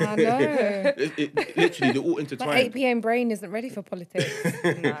 yeah. I know. Literally, they're all My intertwined. 8 p.m. brain isn't ready for politics.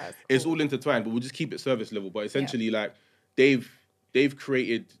 Nah, It's all intertwined, but we'll just keep it service level. But essentially, like they've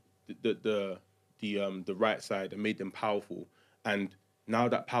created the right side and made them powerful, and now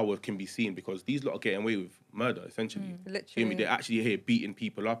that power can be seen because these lot are getting away with murder. Essentially, You hear me? Literally. They're actually here beating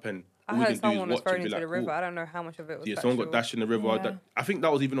people up, and I all we heard can do is someone was watch thrown and be into like, the river. "Cool." I don't know how much of it was Yeah, someone got factual. dashed in the river. Yeah. I think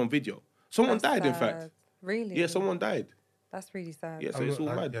that was even on video. Someone That's died, in fact. sad. Really? Yeah, someone died. That's really sad. Yeah, so it's all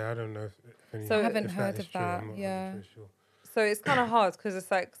mad. Yeah, I don't know. If So- I haven't if heard is of true. that, I'm not yeah. 100% sure. So it's kind of hard because it's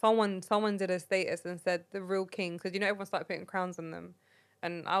like someone did a status and said the real kings, because everyone started putting crowns on them,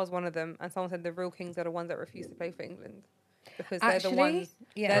 and I was one of them. And someone said the real kings are the ones that refuse to play for England because they're the Actually, ones.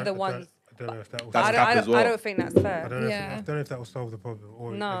 yeah. They're the I ones. don't know if that will. That's I cap as well. don't think that's I fair. don't know. Yeah. I don't know if that will solve the problem.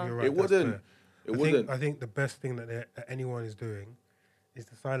 Or No. if you're right, It that's wouldn't. fair. It wouldn't. I think the best thing that anyone is doing is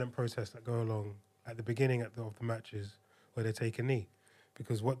the silent protests that go along at the beginning of the matches where they take a knee,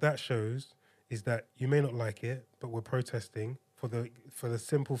 because what that shows is that you may not like it, but we're protesting for the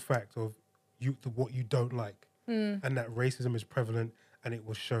simple fact of what you don't like, and that racism is prevalent and it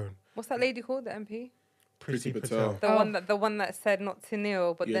was shown. What's that lady called? The MP. Priti Patel. The one that said not to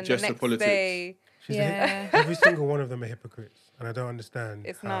kneel, but Yeah, then the just the next politics. day Yeah. Every single one of them are hypocrites, and I don't understand.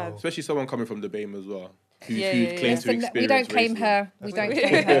 It's how, mad. Especially someone coming from the BAME as well, who Yeah, claims to Listen, experience we don't claim racism. her. We don't weird.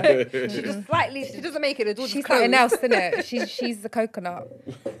 claim her. she just slightly she doesn't make it. The door just She's closed. something else, isn't it? She's the coconut.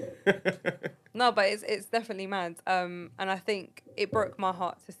 No, but it's definitely mad. And I think it broke my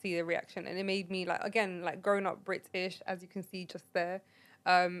heart to see the reaction, and it made me like grown up British, as you can see just there.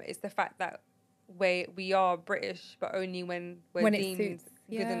 It's the fact that we are British, but only when we're When it deemed suits.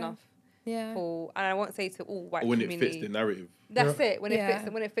 good Yeah. enough Yeah. for, and I won't say to all white Or when community. it fits the narrative. That's it. When Yeah.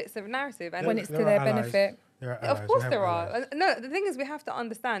 it fits the narrative, and When it's to There their are allies. benefit. There are of allies. We course have there allies. are. No, the thing is, we have to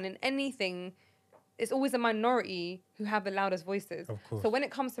understand in anything, it's always a minority who have the loudest voices. Of course. So when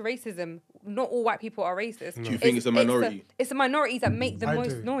it comes to racism, not all white people are racist. Do you think it's a minority? It's the minorities that make the I most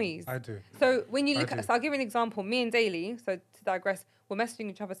do. noise. I do. So when you look I at, do. so I'll give you an example. Me and Daly, so to digress, we're messaging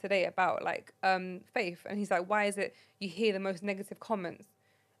each other today about faith, and he's like, "Why is it you hear the most negative comments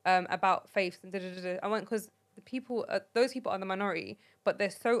about faiths?" And I went, because those people are the minority, but they're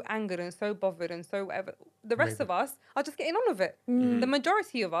so angered and so bothered and so whatever. The rest Maybe. of us are just getting on with it. The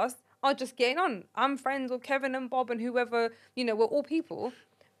majority of us are just getting on. I'm friends with Kevin and Bob and whoever. We're all people.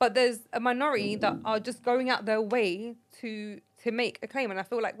 But there's a minority that are just going out their way to make a claim. And I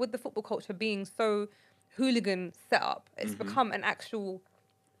feel like with the football culture being so hooligan set up, it's become an actual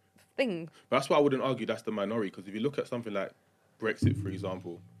thing. But that's why I wouldn't argue that's the minority, because if you look at something like Brexit, for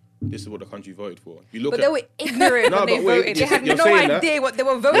example, this is what the country voted for. You look But at, they were ignorant No, when they but wait, voted. They had you're no saying that- idea what they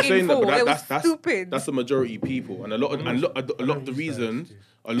were You're voting saying that, for. but They were that's stupid. That's the majority of people, and a lot of the reasons,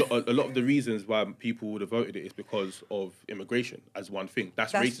 a lot of the reasons why people would have voted it is because of immigration as one thing.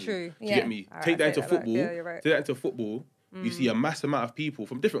 That's racism. true. Do you Yeah. get me? Alright, Take that I into take that back. football. Yeah, you're right. Take that into football. You see a mass amount of people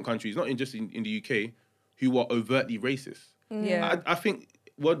from different countries, not just in the UK, who are overtly racist. Yeah. I think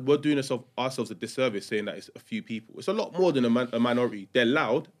we're doing ourselves a disservice saying that it's a few people. It's a lot more than a minority. They're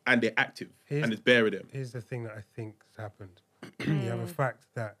loud and they're active, and it's bare of them. Here's the thing that I think's happened. You have a fact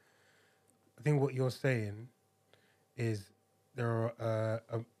that I think what you're saying is there are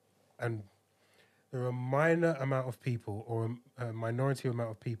a minor amount of people or a minority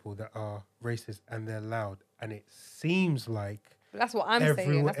amount of people that are racist and they're loud, and it seems like That's what I'm saying.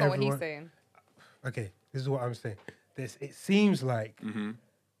 Everyone- That's not what everyone- he's saying. okay, this is what I'm saying. It seems like Mm-hmm.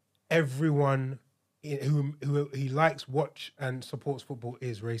 everyone who he likes, watch, and supports football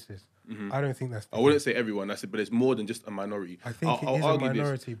is racist. I don't think that's. The I wouldn't say everyone. That's it, but it's more than just a minority. I think I'll it is a argue this.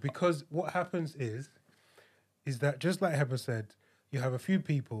 minority because what happens is that just like Heber said, you have a few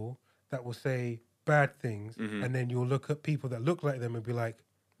people that will say bad things, Mm-hmm. and then you'll look at people that look like them and be like,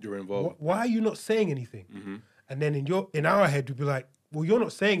 You're involved. why are you not saying anything? Mm-hmm. And then in our head, we'd be like, well, you're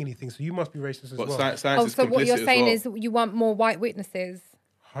not saying anything, so you must be racist as But well. science Oh, is so what you're complicit as saying well. is you want more white witnesses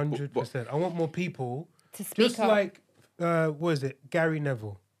 100%. I want more people to speak just up. like what is it? Gary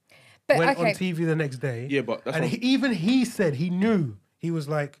Neville But went okay, on TV the next day. Yeah, but that's and what- even he said he knew. He was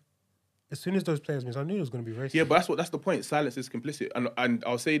like, as soon as those players missed, I knew it was going to be racist. Yeah, but that's the point. Silence is complicit, and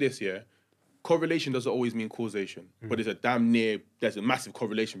I'll say this, yeah. Correlation doesn't always mean causation, but there's a massive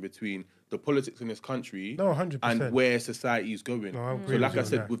correlation between the politics in this country No, 100%. and where society is going. No, I agree So with like you I on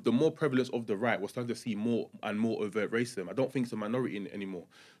said, that. with the more prevalence of the right, we're starting to see more and more overt racism. I don't think it's a minority anymore.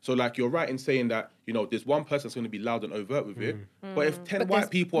 So like you're right in saying that, there's one person that's going to be loud and overt with it, but if 10 But white there's-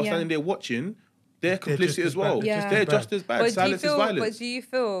 people are yeah. standing there watching, they're They're complicit just as as well. bad. Yeah. They're Just as just as bad. But Silence is violence. But do you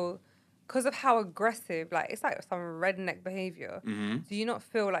feel, because of how aggressive, like it's like some redneck behavior, Mm-hmm. do you not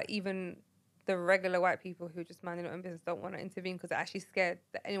feel like even the regular white people who just minding their own business don't want to intervene because they're actually scared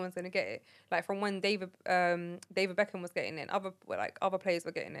that anyone's going to get it? Like from when David Beckham was getting it and other players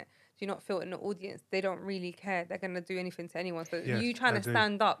were getting it, do you not feel in the audience they don't really care? They're going to do anything to anyone. So Yes, you trying I to do.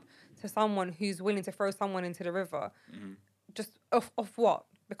 stand up to someone who's willing to throw someone into the river, Mm-hmm. just off what?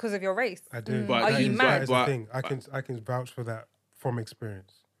 Because of your race? I do. But Are That you is- mad? That is the But- thing. I can vouch for that from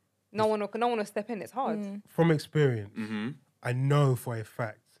experience. No one will step in. It's hard. From experience, Mm-hmm. I know for a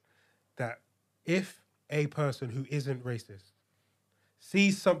fact that if a person who isn't racist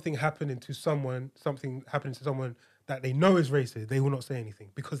sees something happening to someone that they know is racist, they will not say anything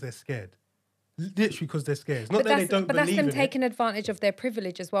because they're scared. Literally because they're scared. It's not that they don't but that's believe them in taking advantage of their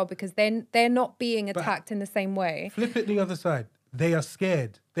privilege as well because then they're not being attacked in the same way. it. Flip it the other side. They are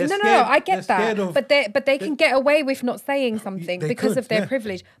scared. They're No, scared. I get they're that, scared of- but they can get away with not saying something they because could, of their yeah.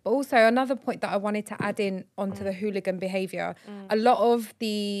 privilege. But also another point that I wanted to add in onto the hooligan behaviour. A lot of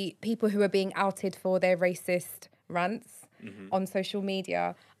the people who are being outed for their racist rants on social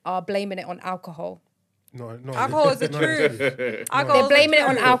media are blaming it on alcohol. No, Alcohol is the no, truth. They're Alcohol is the blaming it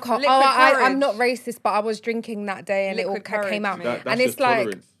on truth. alcohol. Liquid I'm not courage. racist, but I was drinking that day and Liquid it all came out. courage, mate. That's And it's just like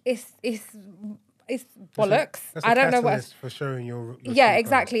tolerance. it's bollocks. That's I don't know what. for showing your Yeah, true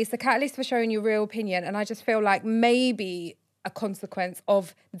exactly. It's the catalyst for showing your real opinion. And I just feel like maybe a consequence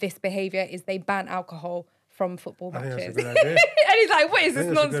of this behaviour is they ban alcohol from football colours. I think matches. that's a good idea. And he's like, what is I this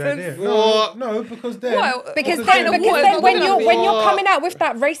think that's a good nonsense? idea. What? No, because then What? Because Because then, then because water's then not when gonna you're be- when you're coming out with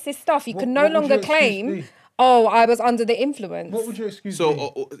that racist stuff, you can no what would longer your excuse claim, be? "Oh, I was under the influence." what would your excuse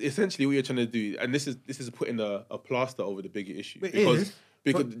So be? essentially, what you're trying to do, and this is putting a plaster over the bigger issue, It because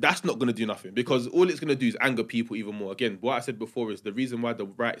is, that's not going to do nothing. Because all it's going to do is anger people even more. Again, what I said before is the reason why the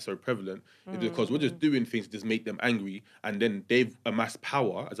right is so prevalent is because we're just doing things to just make them angry, and then they've amassed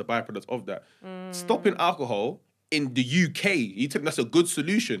power as a byproduct of that. Stopping alcohol in the UK, you think that's a good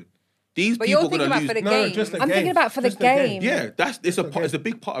solution? These But people you're are going thinking to about lose. for the No, game. just the I'm thinking game. about for the Just the game. game. Yeah, it's okay. a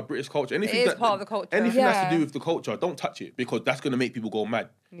big part of British culture. Anything It is that, part of the culture. Anything that's to Yeah. do with the culture, don't touch it because that's going to make people go mad.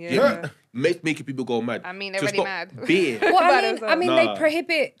 Yeah. Making people go mad. I mean, they're To already stop mad. Beer. Well, Bad I as mean, well. they Nah.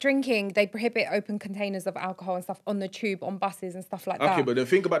 prohibit drinking. They prohibit open containers of alcohol and stuff on the tube, on buses and stuff like that. Okay, but then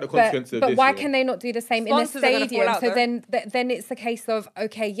think about the But, consequences of but this. why yeah. can they not do the same Sponsors in are a gonna fall stadium? out, So though. then it's a case of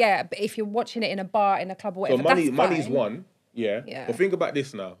okay, yeah, but if you're watching it in a bar, in a club, or So whatever, that's money's fine. one. Yeah. Yeah. But think about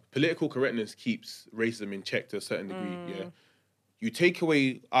this now. Political correctness keeps racism in check to a certain degree. Yeah. You take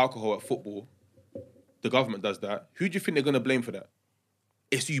away alcohol at football, the government does that. Who do you think they're going to blame for that?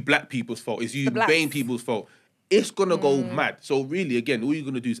 It's you black people's fault. It's you The blacks. Bain people's fault. it's gonna go mad. So really, again, all you're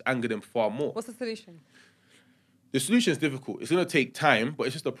gonna do is anger them far more. What's the solution? The solution is difficult. It's gonna take time, but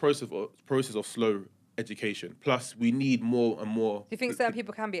it's just a process of slow education. Plus, we need more and more. Do you think certain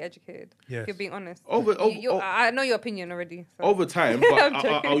people can be educated? Yes. If you're being honest. I I know your opinion already. So. Over time, but I'm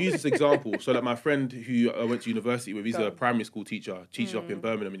joking. I'll use this example. So that my friend who I went to university with, he's a primary school teacher, teaches up in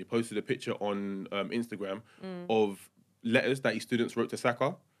Birmingham, and he posted a picture on Instagram of letters that his students wrote to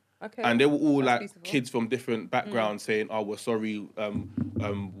Saka. Okay. And they were all That's like peaceful. kids from different backgrounds saying, "Oh, we're sorry,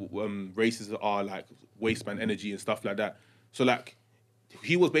 races are like waste man energy and stuff like that." So like,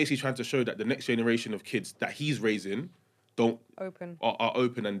 he was basically trying to show that the next generation of kids that he's raising are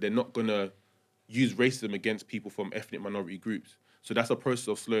open, and they're not gonna use racism against people from ethnic minority groups. So that's a process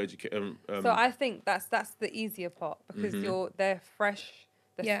of slow education. So I think that's the easier part because they're fresh,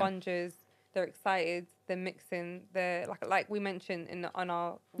 they're Yeah. sponges, they're excited, they're mixing, they're like we mentioned on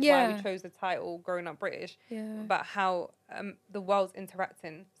our why Yeah. we chose the title Growing Up British, Yeah. about how the world's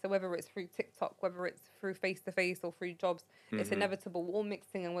interacting. So whether it's through TikTok, whether it's through face to face or through jobs, it's inevitable. We're all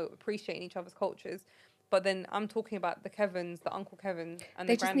mixing and we're appreciating each other's cultures. But then I'm talking about the Kevins, the Uncle Kevin, and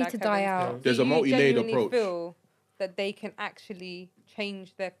They the just Granddad need to die Kevins. out. There's Do a you multi-layered genuinely approach. Feel that they can actually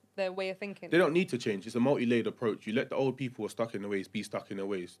change their way of thinking. They don't need to change. It's a multi-layered approach. You let the old people who are stuck in their ways be stuck in their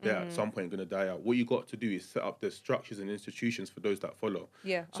ways. They're at some point going to die out. What you got to do is set up the structures and institutions for those that follow.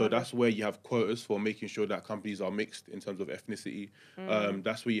 Yeah. So that's where you have quotas for making sure that companies are mixed in terms of ethnicity.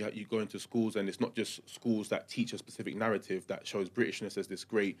 That's where you go into schools, and it's not just schools that teach a specific narrative that shows Britishness as this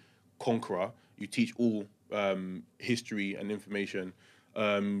great conqueror. You teach all history and information.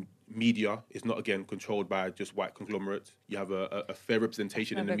 Media is not, again, controlled by just white conglomerates. You have a fair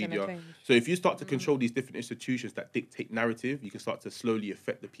representation in the That's never media. gonna change. So if you start to control these different institutions that dictate narrative, you can start to slowly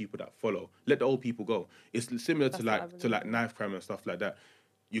affect the people that follow. Let the old people go. It's similar That's to what I like believe. knife crime and stuff like that.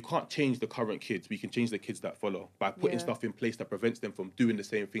 You can't change the current kids, but you can change the kids that follow by putting Yeah. stuff in place that prevents them from doing the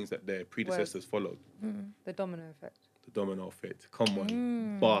same things that their predecessors followed. The domino effect. The domino effect. Come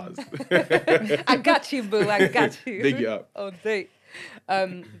on, bars. I got you, boo. I got you. Big it up. Oh, date.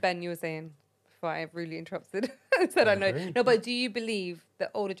 Ben, you were saying before I really interrupted. I said I know. agree. No, but do you believe the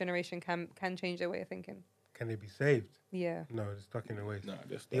older generation can change their way of thinking? Can they be saved? Yeah. No, they're stuck in their ways. Nah,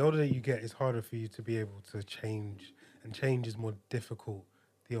 that's The older that you get, it's harder for you to be able to change, and change is more difficult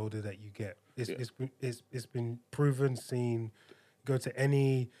the older that you get. It's been proven, seen. Go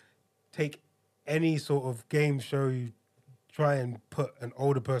to take any sort of game show, you try and put an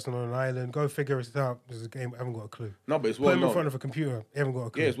older person on an island, go figure it out. There's a game, I haven't got a clue. No, but it's Put well them in front known. of a computer, they haven't got a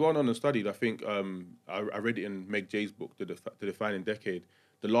clue. Yeah, it's well known and studied. I think I read it in Meg J's book, The Defining Decade.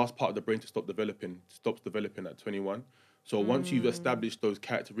 The last part of the brain to stops developing at 21. So once you've established those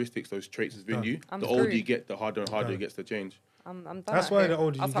characteristics, those traits within you, I'm the older screwed. you get, the harder and harder it gets to change. I'm done. That's out why here. the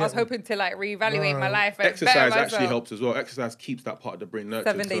older you I was get- hoping to like reevaluate my No. life. And Exercise better actually myself. helps as well. Exercise keeps that part of the brain nurtured.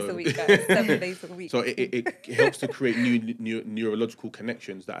 7 days so- a week, guys. 7 days a week. So it helps to create new neurological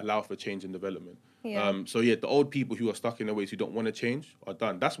connections that allow for change and development. Yeah. So the old people who are stuck in their ways, who don't want to change, are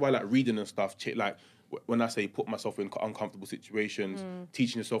done. That's why like reading and stuff, like when I say put myself in uncomfortable situations,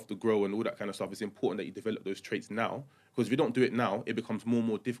 teaching yourself to grow and all that kind of stuff, it's important that you develop those traits now. Because if you don't do it now, it becomes more and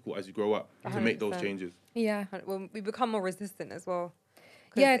more difficult as you grow up to make those 100%. changes. Yeah. Well, we become more resistant as well.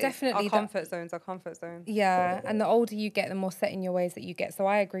 'Cause Yeah, it's definitely. Our comfort zone. Yeah, and the older you get, the more set in your ways that you get. So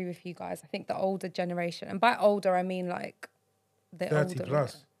I agree with you guys. I think the older generation, and by older I mean like the 30 older.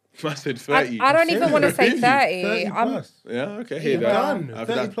 plus. I said 30. I don't even want to say Really? 30. 30 I'm plus. Yeah, okay, hear You're that. done. I've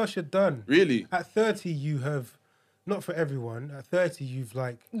 30 done- plus, you're done. Really? At 30, you have, not for everyone, at 30, you've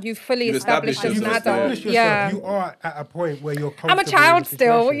you've fully You've established as established an yourself, adult. established yourself. Yeah. You are at a point where you're I'm a comfortable child in the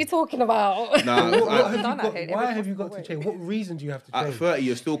still. What are you situation. talking about? Nah, What have you Done got, at it, why every have you got possible to change? way. What reason do you have to at change? 30,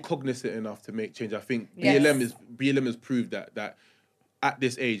 you're still cognizant enough to make change. I think Yes. BLM has proved that at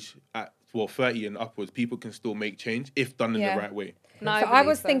this age, at 30 and upwards, people can still make change if done in Yeah. the right way. No, So I believe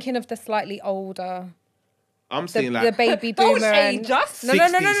was so. thinking of the slightly older, I'm the, saying the like baby Don't boomer. age us. No, 60 not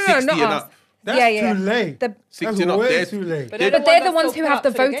and us. up. That's yeah. too late. The- 60 That's and up, way they're- too late. But But they're the ones still who have put the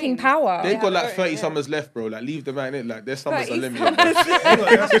up to the voting games. power. They've got Yeah, like 30 yeah. summers left, bro. Like leave them out in it. Like their summers are 30 limited.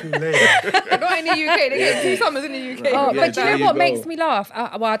 That's too late. Not in the UK. They get 2 summers in the UK. Oh, Yeah, but do you there know you what go. makes me laugh?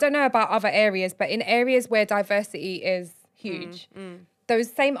 Well, I don't know about other areas, but in areas where diversity is huge,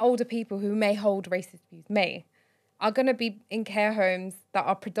 those same older people who may hold racist views are going to be in care homes that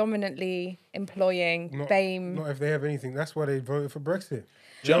are predominantly employing BAME. Not if they have anything. That's why they voted for Brexit.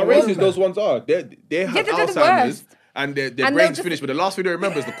 Do you know how racist those ones are? They have they're the Alzheimer's worst. and their And they'll brain's just- finished. But the last thing they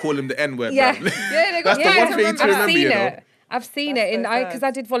remember is to call him the N word. Yeah. man. Yeah, they got That's the one thing to I've remember, seen you know. it. I've seen That's it in so sad. because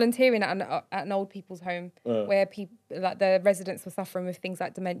I did volunteering at an old people's home where people like the residents were suffering with things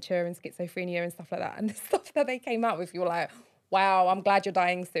like dementia and schizophrenia and stuff like that. And the stuff that they came out with, you were like, wow, I'm glad you're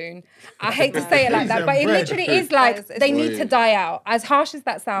dying soon. I hate to say it like that, but it literally is like It's they need weird. to die out. As harsh as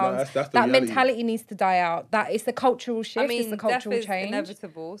that sounds, that's the that reality. mentality needs to die out. That it's a cultural shift. I mean, it's a death cultural is change.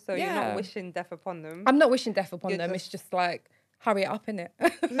 inevitable, so you're Yeah. not wishing death upon them. I'm not wishing death upon You're them. just- It's just like hurry it up, innit?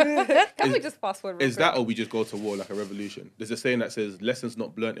 Can we just fast forward? real Is that quick? or we just go to war like a revolution? There's a saying that says lessons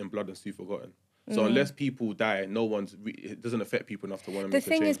not learnt in blood and soon forgotten. Mm. So unless people die, it doesn't affect people enough to want to The make a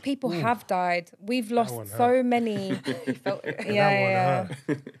thing is, change. people have died. We've lost one so many. You felt it? Yeah, That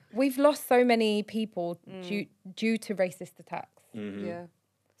yeah. We've lost so many people due to racist attacks. Yeah.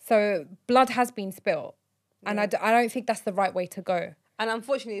 So blood has been spilt, and I don't think that's the right way to go. And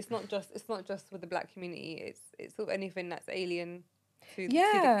unfortunately, it's not just with the black community. It's sort of anything that's alien to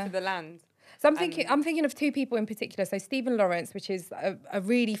Yeah. to the land. So I'm thinking of two people in particular. So Stephen Lawrence, which is a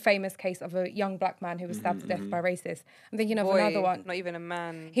really famous case of a young black man who was stabbed to death by racists. I'm thinking of Boy, another one. not even a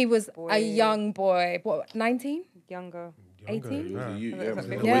man. He was boy. a young boy, what, 19? Younger. 18? He was a youth, Yeah. yeah,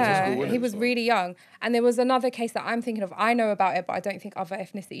 man. He was Yeah, away to school, he innit? was So- really young. And there was another case that I'm thinking of. I know about it, but I don't think other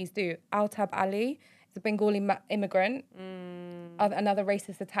ethnicities do. Altab Ali is a Bengali immigrant, another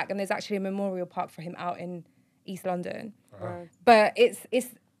racist attack. And there's actually a memorial park for him out in East London. Right. But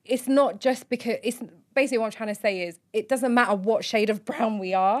it's not just because it's basically what I'm trying to say is it doesn't matter what shade of brown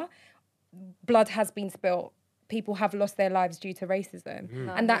we are, blood has been spilt. People have lost their lives due to racism.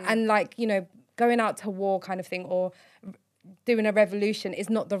 And like, you know, going out to war kind of thing or doing a revolution is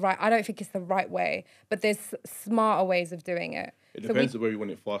not the right, I don't think it's the right way, but there's smarter ways of doing it. It So depends on where you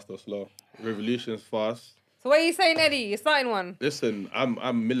want it, fast or slow. Revolution's fast. So what are you saying, Eddie? You're starting one. Listen,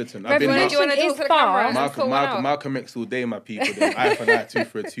 I'm militant. Revolution Do you want to is talk to the camera? fast. Let's sort one out. Malcolm X all day, my people. Them eye for an eye, tooth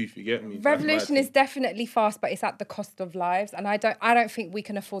for a tooth. You get me? That's my Revolution is thing. definitely fast, but it's at the cost of lives. And I don't think we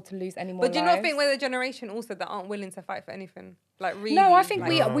can afford to lose any more But do you not lives. think we're the generation also that aren't willing to fight for anything? Like really? No, I think like,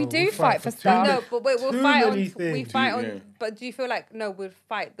 we No, do we fight for too stuff. No, but we'll Too fight on. many We things. fight on. Yeah. But do you feel like no, we'll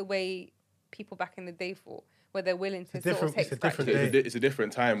fight the way people back in the day fought, where they're willing to sort of take it's a scratches? different day. It's a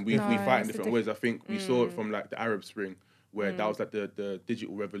different time. We No, fight in it's a different ways. I think we saw it from like the Arab Spring, where that was like the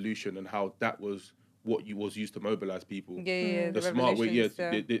digital revolution and how that was what was used to mobilize people. Yeah, The smart way, yes.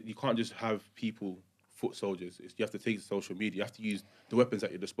 revolutions, You can't just have people foot soldiers. You have to take social media. You have to use the weapons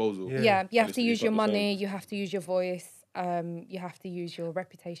at your disposal. Yeah. Yeah, you have And to it's use your not the same. money, you have to use your voice, you have to use your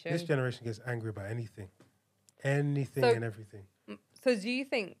reputation. This generation gets angry about anything. Anything So- and everything. So do you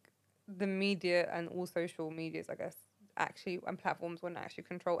think the media and all social medias, I guess, actually and platforms won't actually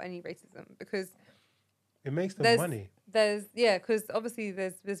control any racism? Because It makes them there's money. because obviously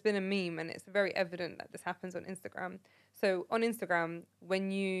there's been a meme and it's very evident that this happens on Instagram. So on Instagram,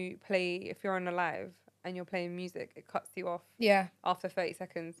 when you play, if you're on a live and you're playing music, it cuts you off Yeah, after 30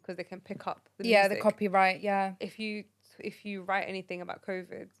 seconds because they can pick up the yeah, music. the copyright, yeah. If you write anything about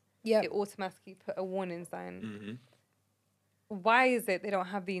COVID, Yeah. it automatically put a warning sign. Mm-hmm. Why is it they don't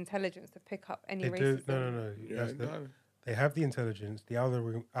have the intelligence to pick up any They do. racism? No. Yeah, That's they have the intelligence. The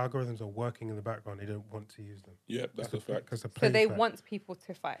algorithms are working in the background. They don't want to use them. yeah, that's a fact. Because So they want people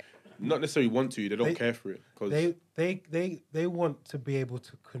to fight. Not necessarily want to. They don't They- care for it because they want to be able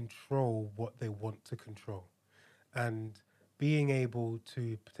to control what they want to control, and being able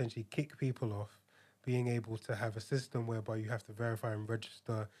to potentially kick people off, being able to have a system whereby you have to verify and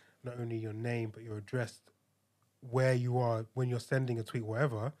register not only your name but your address, where you are when you're sending a tweet,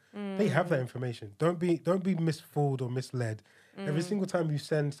 whatever. They have that information. Don't be misfooled or misled. Every single time you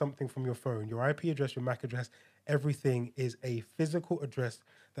send something from your phone, your IP address, your MAC address, everything is a physical address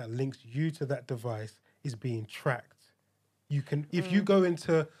that links you to that device is being tracked. You can, if you go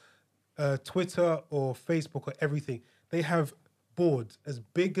into Twitter or Facebook or everything, they have boards as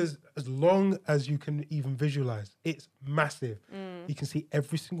big as long as you can even visualize. It's massive. You can see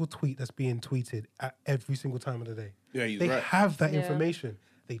every single tweet that's being tweeted at every single time of the day. Yeah, he's they right. have that Yeah. information.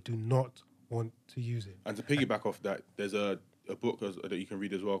 They do not want to use it. And to piggyback off that, there's a book that you can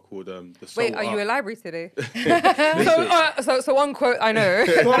read as well called The Soul Wait, are you a Art. library today? Listen, so one quote I know,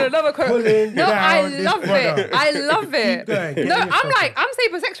 and another quote. pulling No, I down this love brother. it. I love it. going, get No, your I'm stuff like, I'm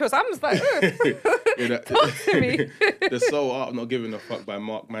sapiosexual, so I'm just like, yeah, that- talk to me. The Soul Art of Not Giving a Fuck by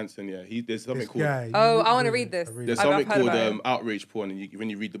Mark Manson. Yeah, there's something This called guy, Oh, you I wanna really- read this. I really- there's I've something heard called about it. outrage porn, and when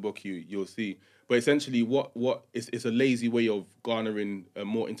you read the book, you'll see. But essentially, what it's a lazy way of garnering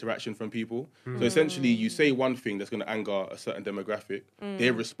more interaction from people. So essentially, you say one thing that's going to anger a certain demographic,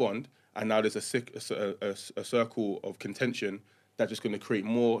 they respond, and now there's a circle of contention that's just going to create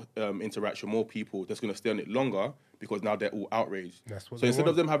more interaction, more people that's going to stay on it longer because now they're all outraged. That's what So they instead want.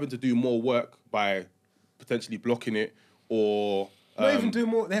 of them having to do more work by potentially blocking it or Not even do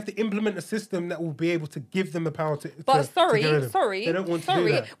more. They have to implement a system that will be able to give them the power to. But to get rid of them. sorry, They don't want to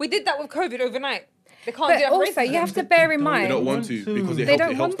do that. we did that with COVID overnight. They can't But do that for also, you racism. have to bear in They mind. they don't want want to because to. it They helps,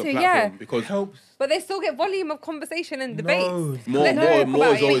 don't it helps want the to, platform yeah. because Helps. But they still get volume of conversation and debates. No. more They know more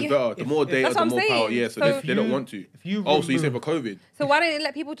about is it, always you- better. The more data, That's the what I'm more power. saying. Yeah, so So- they don't want to. If you Oh, so you say for remove- COVID? So why don't you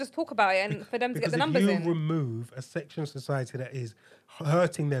let people just talk about it and for them to get Because the if numbers you in? remove a section of society that is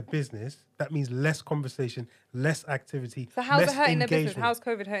hurting their business, that means less conversation, less activity. So how's it less hurting their business? engagement. How's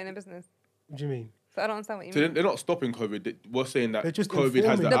COVID hurting their business? What do you mean? So I don't understand what you So mean. they're not stopping COVID. We're saying that They're just COVID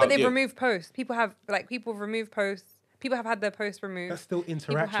has informing the No, you. but they've yeah. removed posts. People have removed posts. People have had their posts removed. That's still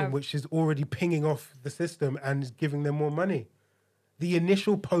interaction, have- which is already pinging off the system and is giving them more money. The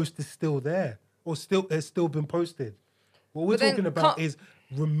initial post is still there, or still has still been posted. What we're But then talking about can't- is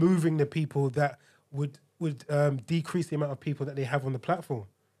removing the people that would decrease the amount of people that they have on the platform.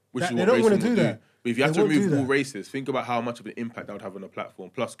 Which That- is they what don't want racism to do would that. But if you have They to won't do remove all that. races, think about how much of an impact that would have on a platform,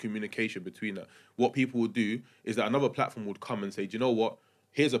 plus communication between that. What people would do is that another platform would come and say, do you know what?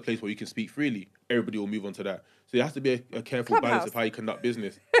 Here's a place where you can speak freely. Everybody will move on to that. So there has to be a careful balance Clubhouse. of how you conduct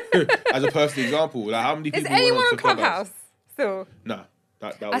business. As a personal example, like how many Is people anyone went on to Clubhouse? Still. Nah.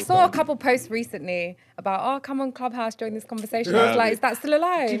 That I was saw a bad. couple posts recently about, come on Clubhouse, join this conversation. I Yeah. was like, is that still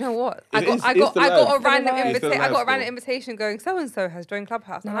alive? Do you know what? It is- I it's got the a live. random It's the invitation. I live got a random still. invitation going. So and so has joined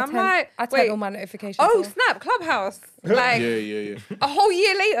Clubhouse, No, and I I'm turned- like, I turned wait, all my notifications oh off. snap, Clubhouse! Like Yeah. a whole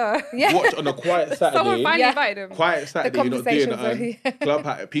year later, Yeah. Watch on a quiet Saturday. someone finally Yeah. invited him. Quiet Saturday, you're not doing conversations nothing.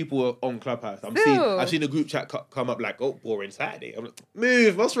 Clubhouse, people are on Clubhouse. Still. I've seen a group chat come up like, oh, boring Saturday. I'm like,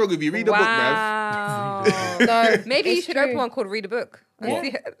 move, what's wrong with you? Read a book, man. Wow. No, Maybe you it's should true. open one called Read a Book. And Yeah.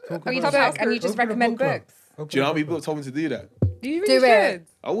 see- Talk Are you about talking it. about and you just Open a recommend book club. books. Open Do you know a how many book people club. told me to do that? You Do really it. should.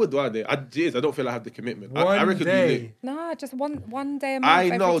 I would, I did. I don't feel I have the commitment. I One reckon you day. do. No, just one day a month. I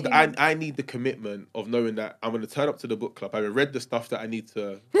every know 2 that months. I need the commitment of knowing that I'm going to turn up to the book club. I read the stuff that I need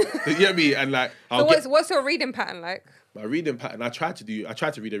to, you get me? And like, I'll So get what's your reading pattern like? my reading pattern. I try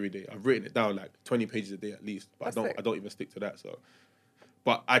to read every day. I've written it down like 20 pages a day at least, but That's I sick. don't even stick to that. So,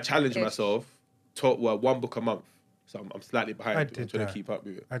 but I challenge Ish. myself to one book a month. So I'm slightly behind. I I'm did trying that. to keep up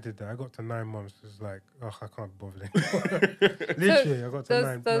with it. I did that. I got to 9 months. It was like, I can't bother anymore. Literally, I got to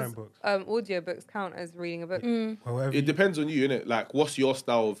nine books. Audiobooks count as reading a book? However, It depends on you, innit? Like, what's your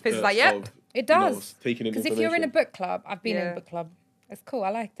style of? It's like, yep. of, It you know, does. taking in Because if you're in a information? book club, I've been in Yeah. a book club. It's cool. I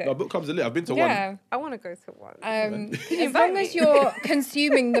liked it. No, book clubs are lit. I've been to Yeah. I want to go to one. As invite long me? as you're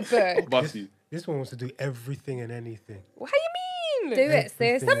consuming the book, one. Bossy. this one wants to do everything and anything. How you mean? do it, sis.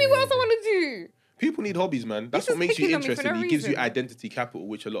 Everything. Tell me what else I want to do. People need hobbies, man. That's just what makes you picking on me for interesting. no It gives you reason. identity capital,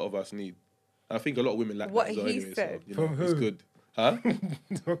 which a lot of us need. I think a lot of women lack What that as well he anyway, said. so, you know, From it's who? good. Huh?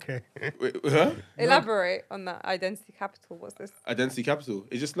 Okay. Wait, huh? Elaborate on that identity capital. What's this? Identity capital.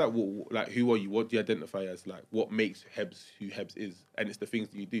 It's just like who are you? What do you identify as? Like what makes Hebs who Hebs is? And it's the things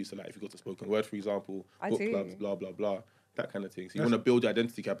that you do. So like if you go to spoken word, for example, I book do. clubs, blah blah blah, that kind of thing. So you want to build your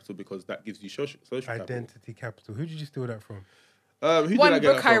identity capital because that gives you social capital. Identity capital. Who did you steal that from? Who did One I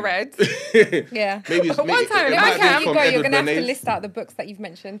get book that I from? read. yeah. Maybe it's One time it in might my be camp, from You're Edward going to have to Bernays. list out the books that you've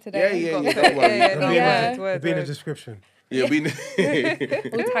mentioned Yeah, today. yeah, Got- don't worry. yeah, It'll be, yeah. in, the, it'll be in the description. Yeah,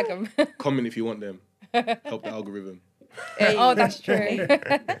 We'll tag them. comment if you want them. Help the algorithm. Oh, that's true.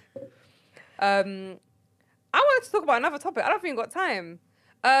 I wanted to talk about another topic. I don't think we've got time.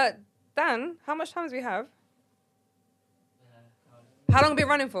 Dan, how much time do we have? How long have we been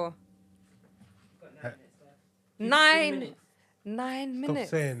running for? 9 Stop minutes.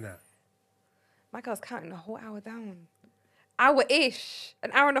 saying that. My girl's counting a whole hour down. Hour-ish.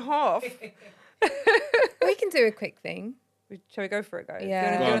 An hour and a half. We can do a quick thing. Shall we go for it, guys?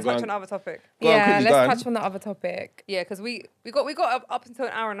 Yeah. Do you want Go to on, touch go on another topic? Go on, Yeah, quickly, let's go on. touch on the other topic. Yeah, because we got up until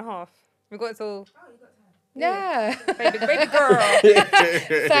an hour and a half. We got until Yeah. baby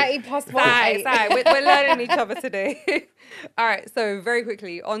girl. 30 plus 1. We're learning each other today. All right, so very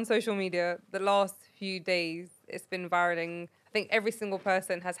quickly on social media, the last few days it's been viraling. I think every single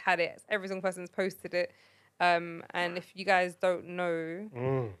person has had it. Every single person's posted it. And if you guys don't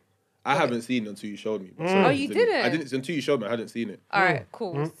know, I haven't seen it until you showed me. Oh, you didn't? I didn't until you showed me. I hadn't seen it. all right,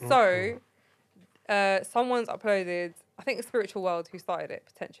 cool. So someone's uploaded, I think it's Spiritual World who started it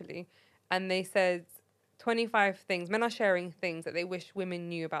potentially, and they said 25 things. Men are sharing things that they wish women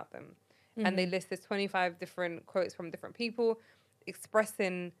knew about them. And they listed 25 different quotes from different people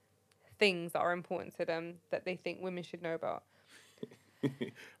expressing things that are important to them that they think women should know about.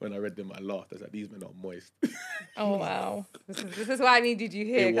 When I read them, I laughed. I was like, these men are moist. Oh, wow. This is why I needed you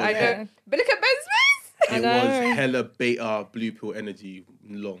here. It was. I know. But look at Ben's face. It know. was hella beta blue pill energy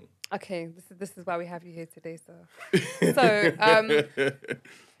long. Okay, this is why we have you here today, sir. So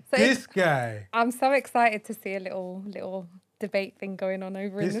So This guy. I'm so excited to see a little debate thing going on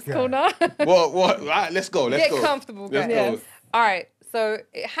over in This this guy. corner. What? Right, let's go. Let's get go. comfortable, Let's guys. go. Yes. All right. So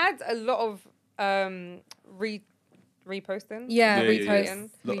it had a lot of reposting. Yeah, Yeah, yeah, repost.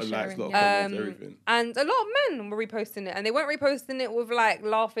 yeah. Lot of likes, resharing, lot of yeah. comments, everything. And a lot of men were reposting it, and they weren't reposting it with like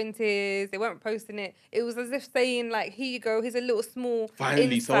laughing tears. They weren't posting it. It was as if saying like, "Here you go. Here's a little small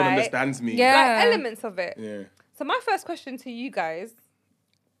Finally, someone insight." understands me. Yeah. Like elements of it. Yeah. So my first question to you guys: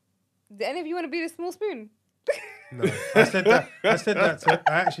 do any of you want to be the small spoon? No, I said that.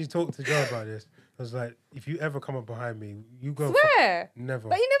 I actually talked to Joe about this. I was like, if you ever come up behind me, you go. Swear. Never.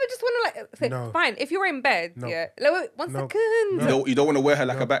 Like you never just want to like say, No. fine. If you're in bed, No. yeah. Like, wait, one No. second. No. You don't want to wear her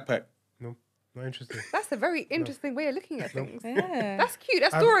like a backpack. No, not interested. That's a very interesting way of looking at things. Yeah. That's cute.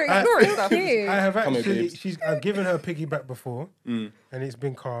 That's I've- story I- stuff. Cute. I have Come here, actually. babes. I've given her a piggyback before, and it's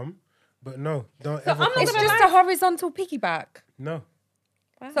been calm. But no, don't So ever. I'm not come It's gonna back. just a horizontal piggyback. No,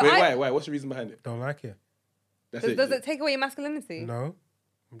 So Wait, why? What's the reason behind it? don't like it. That's does it take away your masculinity? No,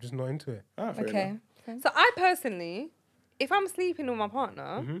 I'm just not into it. Ah, fair Okay. enough. So I personally, if I'm sleeping with my partner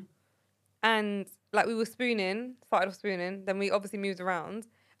Mm-hmm. and like we were spooning, started off spooning, then we obviously moved around,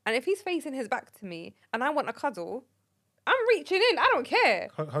 and if he's facing his back to me and I want a cuddle, I'm reaching in. I don't care.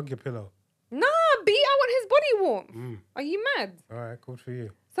 Hug your pillow. Nah, B, I want his body warmth. Mm. Are you mad? All right, good for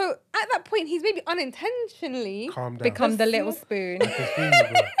you. So at that point, he's maybe unintentionally. Calm down. Become the little small- spoon. I can see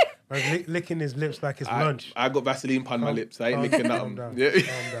you, bro. Man's licking his lips like it's lunch. I got Vaseline on my lips. I ain't licking Calm nothing. down. Yeah.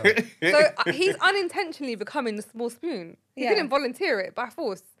 Calm down. So he's unintentionally becoming the small spoon. He Yeah. didn't volunteer it by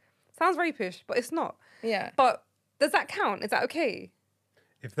force. Sounds rapish, but it's not. Yeah. But does that count? Is that okay?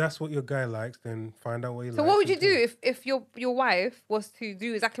 If that's what your guy likes, then find out what he likes. So what would you and do if your wife was to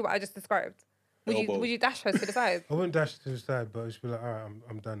do exactly what I just described? Elbow. Would you dash her to the side? I wouldn't dash to the side, but I'd just be like, all right,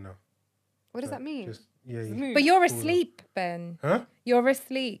 I'm done now. What does that mean? Just yeah. It's a You, move. But you're Cool. asleep, Ben. huh? You're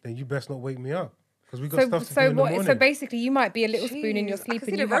asleep. Then you best not wake me up because we got stuff to do So in the morning. so basically, you might be a little spoon in your Jeez, I sleep can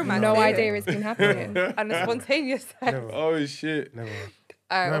and see you the have romance no there. idea it's been happening. And the spontaneous side. Never. Oh shit! Never. All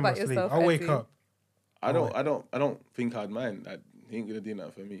right, Now what I'm about asleep. yourself? I'll wake Eddie? up. I don't think I'd mind. He ain't gonna do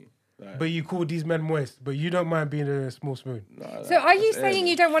that for me. Like, But you call these men moist, but you don't mind being a small spoon. nah, So are you that's saying air.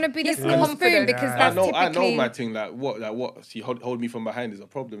 you don't want to be the He's small spoon confident. because Yeah. that's I know typically my thing. Like what? She hold me from behind is a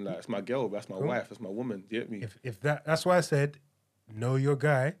problem. Like it's my girl, that's my wife, that's my woman. Do you get me? If that's why I said, know your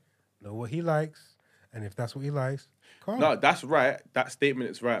guy, know what he likes, and if that's what he likes, calm. No, that's right. That statement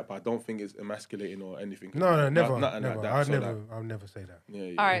is right, but I don't think it's emasculating or anything. No, never, Nothing never. like that. I'll So, never, like, I'll never say that. yeah, yeah.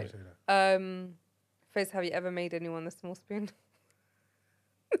 All I'll right. never say that. Fizz, have you ever made anyone the small spoon?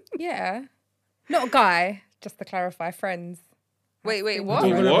 yeah, not a guy. Just to clarify, friends. Wait, We're what?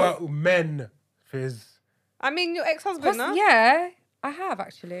 talking What? about men, Fizz. I mean, your ex-husband, no? Yeah, I have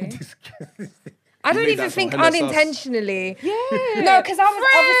actually. I don't made even that think from Hella Sus. unintentionally. Yeah. No, because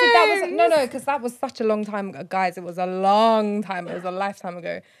because that was such a long time ago, guys. It was a long time. It was a lifetime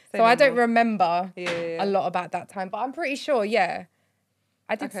ago. Say So no I don't more. remember Yeah. a lot about that time, but I'm pretty sure. Yeah,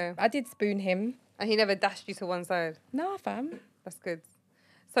 I did. Okay. I did spoon him. And he never dashed you to one side. Nah, fam. That's good.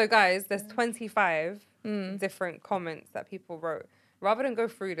 So, guys, there's 25 different comments that people wrote. Rather than go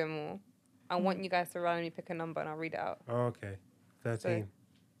through them all, I want you guys to randomly pick a number and I'll read it out. Okay, 13.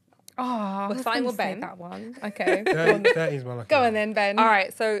 Oh, We're starting with Ben. That one. Okay. 13's my lucky. Go on then, Ben. All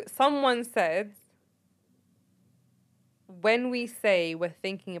right, so someone said, when we say we're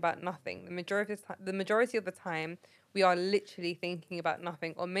thinking about nothing, the majority of the time, we are literally thinking about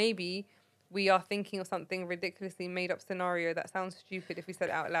nothing. Or maybe we are thinking of something ridiculously made up scenario that sounds stupid if we said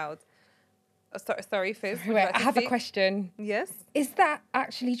it out loud. Sorry, Fizz. would you Wait, like I to have a speak? question. Yes? Is that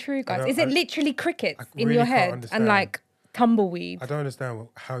actually true, guys? don't- Is it I- literally crickets I in really your can't head understand. and like tumbleweed? I don't understand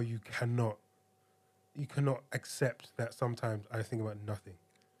how you cannot accept that sometimes I think about nothing.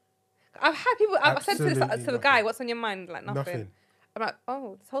 I've had people, I've said to Absolutely the guy, nothing. what's on your mind? Like, nothing. Nothing. I'm like,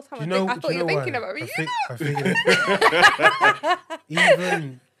 oh, this whole time Do you know? I thought do you know were why? thinking about me. I figured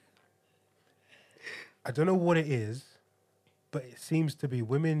even I don't know what it is, but it seems to be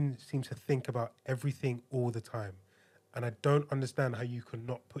women seem to think about everything all the time, and I don't understand how you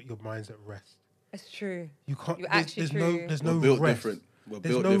cannot put your minds at rest. It's true. You can't. You're There's, actually there's true. no. There's We're no built rest. different. We're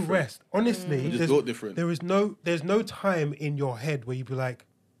There's built no different. rest. Honestly, We're just there's- built different. There's no time in your head where you be like,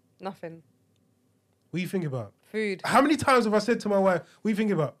 Nothing. what are you thinking about? Food. How many times have I said to my wife, what are you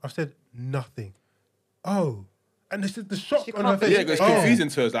thinking about? I've said nothing. Oh. And this is the shock She on her can't face. Yeah, it's Oh. confusing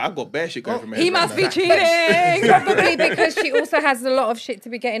to us. Like, I've got bare shit going from my head. He right must now. be cheating. Probably because she also has a lot of shit to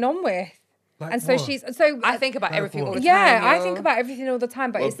be getting on with. Like And so what? she's so I think about everything all the time. yeah, I yo. think about everything all the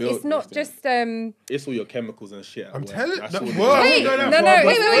time, but Well it's built, not this just It's all your chemicals and shit. At I'm work. telling- That's no, all it whoa, is. Wait, go that no, far, no, but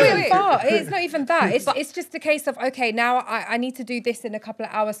wait, still. wait, wait, far. It's not even that. It's just a case of, okay, now I need to do this in a couple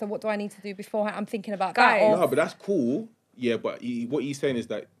of hours, so what do I need to do beforehand? I'm thinking about that. Guys. Or, No, but that's cool. Yeah, but what he's saying is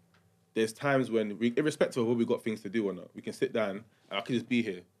that there's times when, irrespective of whether we got things to do or not, we can sit down and I could just be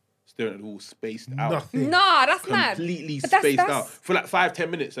here staring at the wall, spaced out. Nothing. Nah, that's mad. Completely But that's- spaced that's- out for like 5-10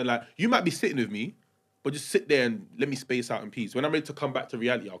 minutes, and like you might be sitting with me, but just sit there and let me space out in peace. When I'm ready to come back to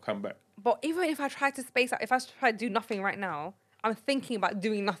reality, I'll come back. But even if I try to space out, if I try to do nothing right now, I'm thinking about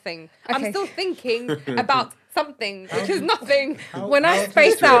doing nothing. I'm Okay. still thinking about something, which is nothing. when I how do you-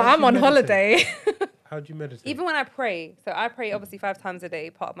 space how out, do I'm you on meditate? holiday. How do you meditate? Even when I pray, so I pray obviously 5 times a day,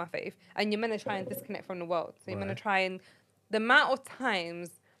 part of my faith, and you're meant to try and disconnect from the world. So you're meant to try and, the amount of times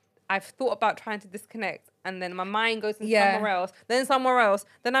I've thought about trying to disconnect, and then my mind goes into Yeah. somewhere else, then somewhere else,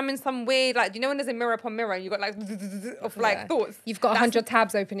 then I'm in some weird, like, do you know when there's a mirror upon mirror and you got like, of like Yeah. thoughts? You've got 100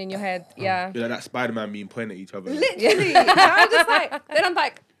 tabs open in your head. Yeah. You're like that Spider-Man meme pointing at each other. Literally. And I'm just like, then I'm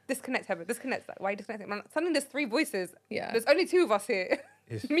like, disconnect, Heather, disconnect. Like, why are you disconnecting? Man, suddenly there's 3 voices. Yeah. There's only 2 of us here.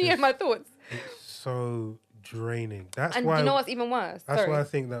 It's Me just and my thoughts. so draining. That's And why. you know what's even worse? That's Sorry. why I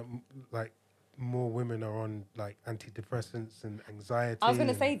think that like more women are on like antidepressants and anxiety. I was going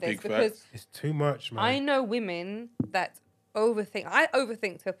to and say this Big because facts. it's too much, man. I know women that overthink. I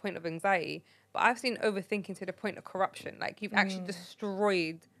overthink to a point of anxiety, but I've seen overthinking to the point of corruption. Like you've actually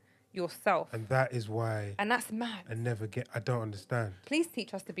destroyed yourself. And that is why And that's mad. I never get. I don't understand. Please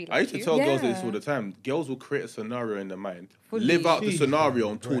teach us to be like I used to you. tell girls this Yeah. all the time. Girls will create a scenario in their mind, Fully. live out the Jeez, scenario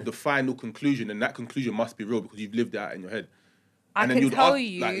man, until right. the final conclusion, and that conclusion must be real because you've lived it out in your head. I And then can you'd tell ask-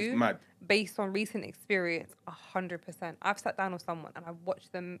 you, like, it's mad. based on recent experience, 100%. I've sat down with someone and I've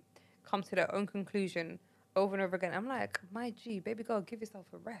watched them come to their own conclusion over and over again. I'm like, my G, baby girl, give yourself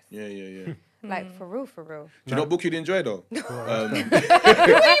a rest. Yeah, yeah, yeah. Do Like, for real, for real. you know what book you'd enjoy though?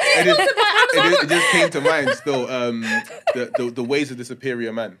 It just came to mind still. The Ways of the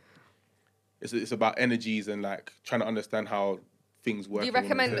Superior Man. It's about energies and like trying to understand how things work. Do you in women's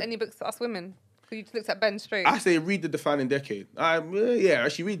recommend head. any books to us women? Because you just looked at Ben straight. I say read The Defining Decade. Yeah,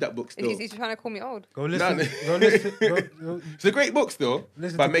 actually read that book still. He's trying to call me old. Go listen. No, Go listen. Go, It's a great book still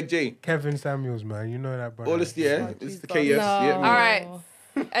Listen by to- Meg J. Kevin Samuels, man. You know that, brother. All this, yeah, Oh, it's the Jesus. KS. No. Yeah, All right.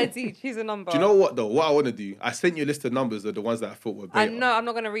 Eddie, choose a number. Do you know what though? What I want to do? I sent you a list of numbers of the ones that I thought were I better. know, I'm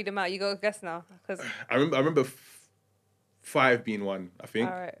not going to read them out. You go guess now. Because, I remember 5 being one. I think.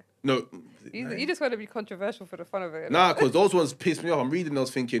 all right. No. You just want to be controversial for the fun of it. Nah, because those ones pissed me off. I'm reading those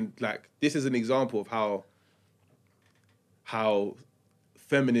thinking like this is an example of how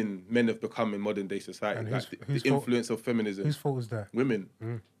feminine men have become in modern day society. And Like whose the fault- influence of feminism. Whose fault was that? Women.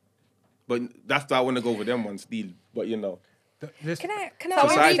 But that's why I want to go over them ones still. But you know. Can I So ask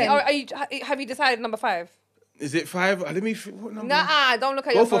Society. have you decided number 5? Is it 5? Let me what number? Nah, don't look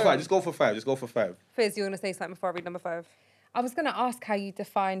at Go your for phone. 5. Just go for 5. Just go for 5. Fizz, you want to say something before I read number 5? I was going to ask how you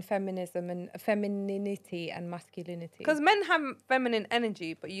define feminism and femininity and masculinity. Because men have feminine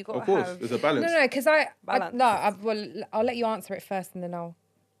energy, but you got Of to course, have... there's a balance. No, because I'll let you answer it first, and then I'll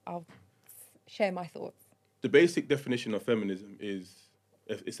share my thoughts. The basic definition of feminism is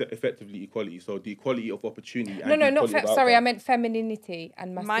it's effectively equality. So the equality of opportunity. No, and not equality of sorry. I outcome. meant femininity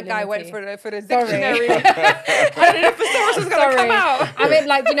and My masculinity. guy went for the Sorry. dictionary. I didn't know if the source was going to come out. I meant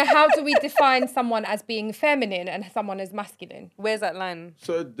like, how do we define someone as being feminine and someone as masculine? Where's that line?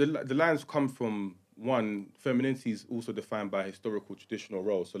 So the lines come from one. Femininity is also defined by historical traditional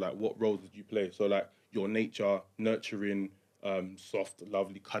roles. So like, what roles did you play? So like your nature, nurturing, soft,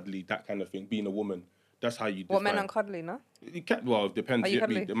 lovely, cuddly, that kind of thing. Being a woman. That's how you define. What men aren't cuddly, no? You can't, well, it depends. Are you Yeah,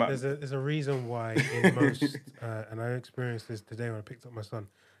 cuddly? the amount- There's a reason why in most, and I experienced this today when I picked up my son.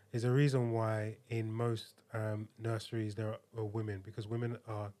 There's a reason why in most nurseries there are women, because women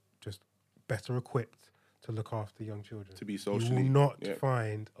are just better equipped to look after young children. To be You socially, will not yeah.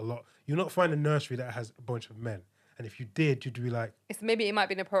 find a lot. You'll not find a nursery that has a bunch of men. And if you did, you'd be like, Maybe it might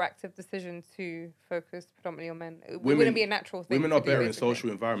be a proactive decision to focus predominantly on men. It Women- wouldn't be a natural thing. Women to are do, better in basically. social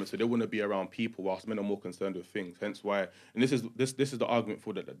environments, so they want to be around people, whilst men are more concerned with things. Hence why, and this is the argument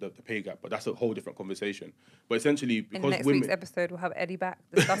for the pay gap, but that's a whole different conversation. But essentially, In because next women, week's episode, we'll have Eddie back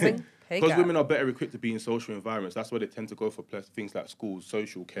discussing pay because gap. women are better equipped to be in social environments, that's why they tend to go for things like schools,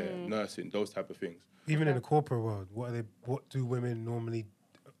 social care, Mm. nursing, those type of things. even in the corporate world, what do women normally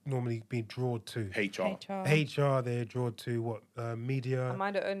be drawn to? HR. HR, they're drawn to what? Media. Am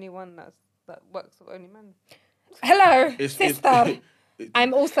I the only one that works with only men? Hello, It's- sister.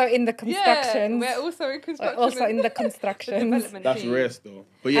 I'm also in the construction. we're also in construction. Also in the The constructions. development That's team. rest though.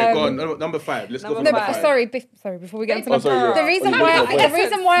 But yeah, go on. Number 5. Let's go for Number number No, but 5. sorry, before we get into Oh, sorry, number, yeah. the reason Oh, you why got a the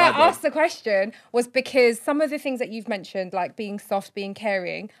reason why My I bad. asked the question was because some of the things that you've mentioned, like being soft, being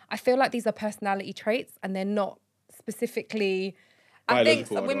caring, I feel like these are personality traits and they're not specifically. I think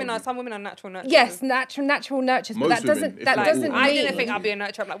Biological, some women are natural nurturers. Yes, natural nurtures, but Most that women, doesn't if that not doesn't all. mean I didn't think I'd be a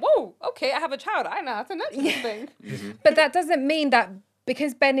nurturer. I'm like, whoa, okay, I have a child. I know how to nurture this thing. But that doesn't mean that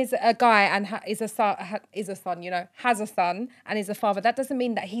because Ben is a guy and is a son, has a son and is a father. That doesn't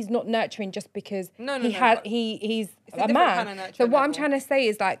mean that he's not nurturing just because No, he's but he's a a different man. kind of So nurturing what I'm level. trying to say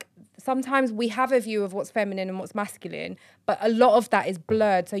is like sometimes we have a view of what's feminine and what's masculine, but a lot of that is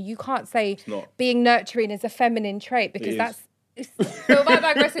blurred. So you can't say not. being nurturing is a feminine trait because is. that's. So without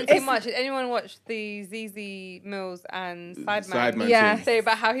digressing too much, did anyone watch the ZZ Mills and Sideman? Sideman Yeah. thing. Say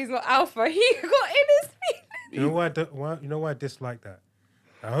about how he's not alpha. He got in his feelings. You know why I dislike that?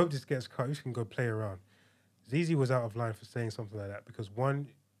 I hope this gets cut. You can go play around. Zizi was out of line for saying something like that because one,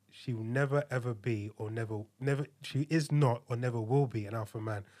 she will never ever be or never she is not or never will be an alpha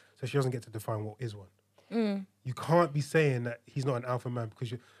man. So she doesn't get to define what is one. You can't be saying that he's not an alpha man because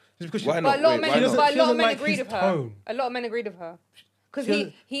just because Why you, not? But a lot of Wait, men, why not? She but a lot doesn't of men like agreed his with her. tone. A lot of men agreed with her. Because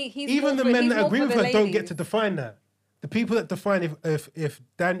She he's even the more for- men he's that more agree for with the her don't get ladies. to define that. The people that define if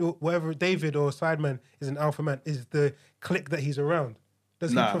Daniel, whatever David or Sideman is an alpha man is the clique that he's around.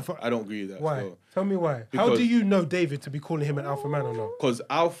 Does Nah, he prefer? I don't agree with that. Why? Tell me why. How Because- do you know David to be calling him an alpha man or not? Because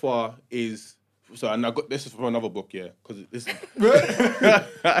alpha is. So, and I got this is from another book, yeah. Because this.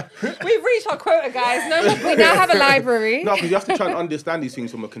 We've reached our quota, guys. No more. We now have a library. No, because you have to try and understand these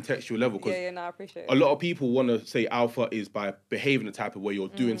things from a contextual level. Because Yeah, no, I appreciate a it. lot of people want to say alpha is by behaving the type of way you're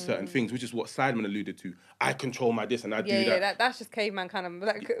doing certain things, which is what Sideman alluded to. I control my this and I do Yeah, that. that's just caveman kind of.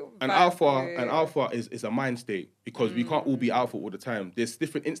 Like, An vibe. alpha, Yeah. an alpha is a mind state because we can't all be alpha all the time. There's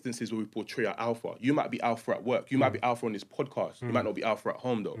different instances where we portray our alpha. You might be alpha at work. You might be alpha on this podcast. You might not be alpha at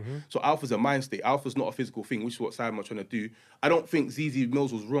home though. So alpha's a mind state. Alpha's not a physical thing, which is what Sideman's trying to do. I don't think ZZ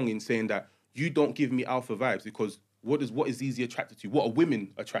Mills was wrong in saying that you don't give me alpha vibes because what is ZZ attracted to? What are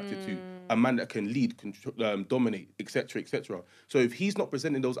women attracted to? A man that can lead, dominate, etc., etc. So if he's not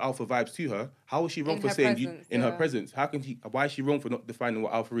presenting those alpha vibes to her, how is she wrong In for her saying presence, in her yeah. presence? How can why is she wrong for not defining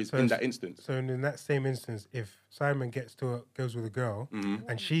what alpha is in that instance? So in that same instance, if Simon goes with a girl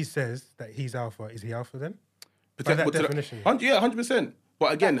and she says that he's alpha, is he alpha then? By that definition. 100%.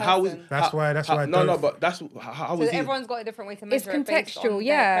 But again, That how is person. That's why I no, don't- but that's how So is he? everyone's got a different way to It's measure it based contextual, on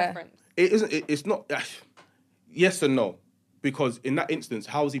yeah. their preference. It isn't. It's not. Yes and no, because in that instance,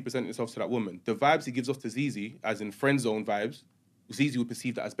 how is he presenting himself to that woman? The vibes he gives off to Zizi, as in friend zone vibes, Zizi would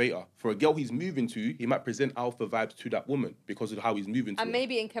perceive that as beta. For a girl he's moving to, he might present alpha vibes to that woman because of how he's moving to And her.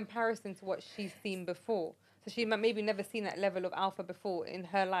 maybe in comparison to what she's seen before. So she might maybe never seen that level of alpha before in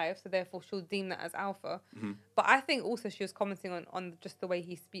her life, so therefore she'll deem that as alpha. But I think also she was commenting on just the way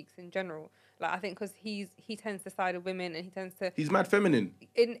he speaks in general. Like I think because he tends to side with women and he tends to He's mad feminine.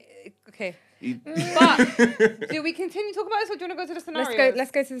 okay. He- But do we continue talking about this or do you want to go to the scenario?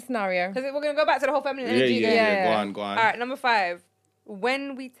 Let's go to the scenario. Because we're gonna go back to the whole feminine yeah, energy yeah, again. yeah. Yeah. Go on. All right, number 5.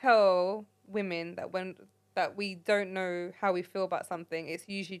 When we tell women that we don't know how we feel about something, it's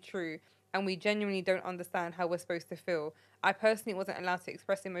usually true, and we genuinely don't understand how we're supposed to feel. I personally wasn't allowed to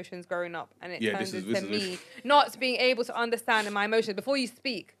express emotions growing up, and it Yeah, turned this into is- me not being able to understand my emotions before you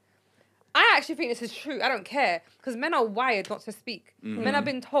speak. I actually think this is true. I don't care because men are wired not to speak. Men have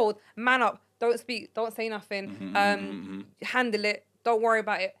been told, man up, don't speak, don't say nothing, handle it, don't worry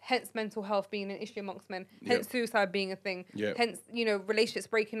about it. Hence mental health being an issue amongst men. Hence suicide being a thing. Yep. Hence, relationships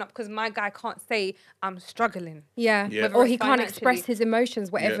breaking up because my guy can't say, I'm struggling. Yeah. Yeah. Or he Whether can't it's express financially- his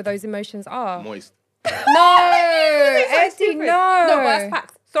emotions, whatever Yeah. those emotions are. Moist. No, Eddie, Stupid. no. No, but that's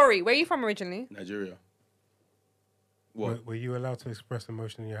facts. Sorry, where are you from originally? Nigeria. What? Were you allowed to express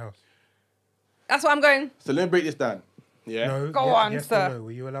emotion in your house? That's what I'm going. So let me break this down. Yeah. No. Go on, yes sir. Or no?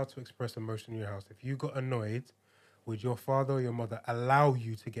 Were you allowed to express emotion in your house? If you got annoyed, would your father or your mother allow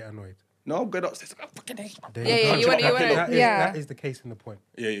you to get annoyed? No, I'm good upstairs. I fucking hate you. There Yeah, yeah, you go. wanna- That is- Yeah. that is the case in the point.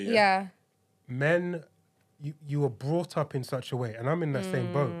 Yeah, yeah, yeah. Yeah. Men, you were brought up in such a way, and I'm in that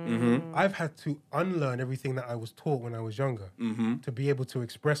same boat. I've had to unlearn everything that I was taught when I was younger to be able to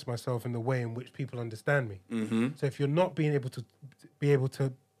express myself in the way in which people understand me. So if you're not being able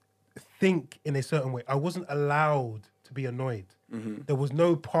to think in a certain way, I wasn't allowed to be annoyed. There was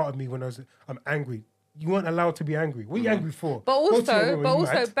no part of me when I'm angry. You weren't allowed to be angry. What are you angry for? But Go to your room, are you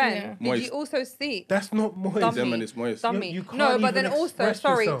also, mad? Ben, Yeah. did Moist. you also see? That's not moist. Dummy. Them and it's moist. Dummy. You can't No, but even then also, express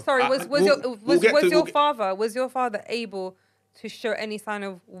sorry, yourself. was we'll your father able to show any sign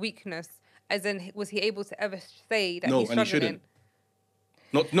of weakness? As in, was he able to ever say that No, he's and he struggling? shouldn't.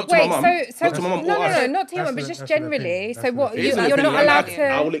 Not to Wait, my mum. so Not to my mum no, or us. not to your mum, but That's just the generally. thing. So That's what? the It is thing. a You're thing, not like, allowed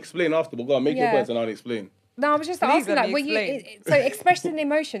I will to. explain after, but go on, make your Yeah. points and I'll explain. No, I was just Please asking, let like, me were you? explain. So expressing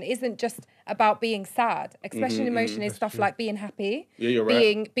emotion isn't just about being sad. Expressing emotion is That's stuff true. like being happy, Yeah, you're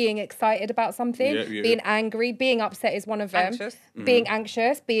right. being excited about something, Yeah, yeah. being angry, being upset is one of them. Anxious. Being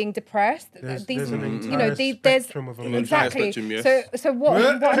anxious, being depressed. There's These, an you know, entire there's spectrum of An emotions. entire exactly. spectrum, yes. So what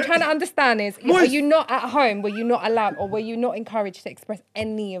I'm trying to understand is, are you not at home? Were you not allowed, or were you not encouraged to express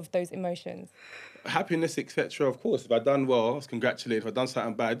any of those emotions? Happiness, etc. Of course, if I done well, I was congratulated. If I done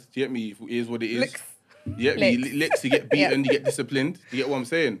something bad, do you get me? It is what it is. Licks. You get me? Licks. Licks. You get beaten. Yeah. You get disciplined. You get what I'm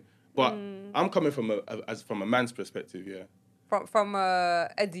saying? But I'm coming from a man's perspective, yeah. From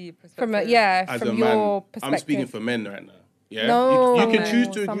Eddie perspective. From As from a your man, perspective. I'm speaking for men right now. Yeah. No, you can some choose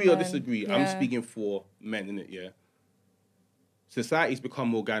men, to some agree or men, disagree. I'm yeah. speaking for men, innit? Yeah. Society's become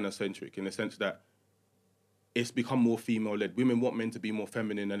more gynocentric in the sense that it's become more female-led. Women want men to be more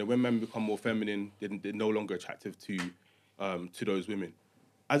feminine, and when men become more feminine, they're no longer attractive to those women.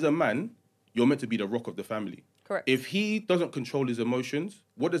 As a man, you're meant to be the rock of the family. Correct. If he doesn't control his emotions,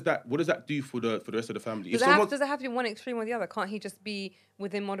 what does that do for the rest of the family? Does it have to be one extreme or the other? Can't he just be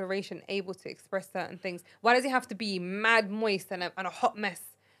within moderation, able to express certain things? Why does he have to be mad moist and a hot mess,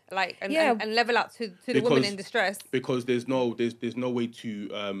 like and level out to the woman in distress? Because there's no way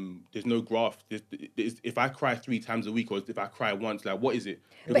to there's no graph. If I cry 3 times a week or if I cry once, like what is it?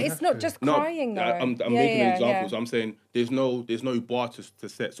 But it's not just crying though. I'm making an example. So I'm saying there's no bar to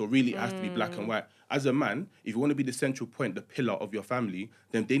set. So really, it has to be black and white. As a man, if you want to be the central point, the pillar of your family,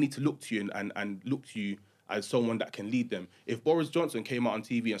 then they need to look to you and look to you as someone that can lead them. If Boris Johnson came out on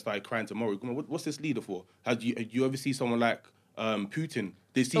TV and started crying tomorrow, what's this leader for? Have you ever see someone like Putin?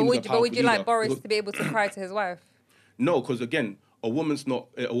 They seem But would you like Boris to be able to cry to his wife? No, because again, a woman's not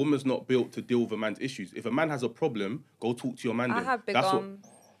built to deal with a man's issues. If a man has a problem, go talk to your man. I then. have big That's what- arms.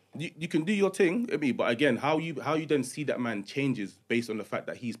 You can do your thing, I mean, but again, how you then see that man changes based on the fact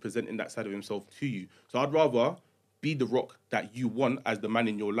that he's presenting that side of himself to you. So I'd rather be the rock that you want as the man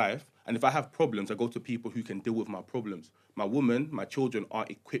in your life. And if I have problems, I go to people who can deal with my problems. My woman, my children aren't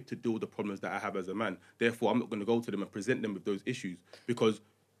equipped to deal with the problems that I have as a man. Therefore, I'm not going to go to them and present them with those issues because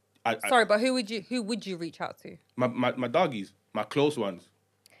Sorry, but who would you reach out to? my doggies, my close ones.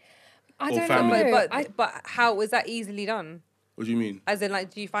 I or don't family. know. But how is that easily done? What do you mean? As in, like,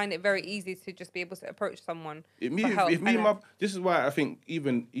 do you find it very easy to just be able to approach someone If for help? this is why I think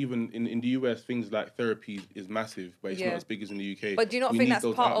even in the US things like therapy is massive, but it's Yeah. not as big as in the UK. But do you not We think need that's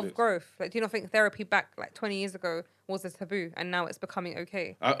those part of outlets. growth? Like, do you not think therapy back like 20 years ago was a taboo and now it's becoming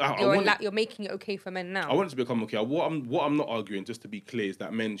okay? I You're, want it- you're making it okay for men now. I want it to become okay. What I'm not arguing, just to be clear, is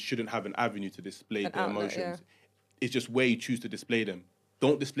that men shouldn't have an avenue to display An their outlet, emotions. yeah. It's just where you choose to display them.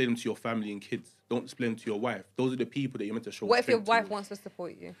 Don't display them to your family and kids. Don't display them to your wife. Those are the people that you're meant to show. What if your strength wife towards. wants to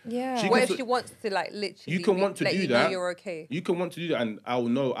support you? Yeah. She What can if su- she wants to like literally? You can want to let do you know that. you're okay. You can want to do that, and I'll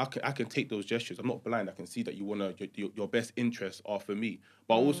know. I can take those gestures. I'm not blind. I can see that you wanna your best interests are for me.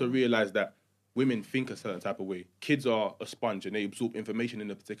 But I also realize that women think a certain type of way. Kids are a sponge and they absorb information in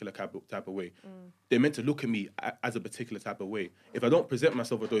a particular type of way. They're meant to look at me as a particular type of way. If I don't present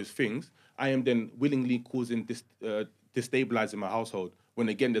myself with those things, I am then willingly causing this destabilizing my household. When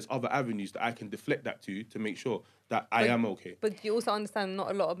again, there's other avenues that I can deflect that to make sure that I am okay. But you also understand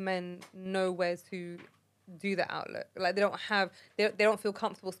not a lot of men know where to do that outlet. Like they don't feel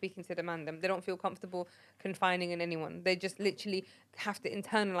comfortable speaking to demand them. They don't feel comfortable confiding in anyone. They just literally have to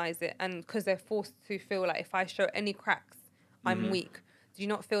internalize it, and because they're forced to feel like if I show any cracks, I'm weak. Do you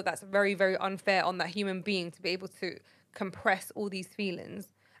not feel that's very, very unfair on that human being to be able to compress all these feelings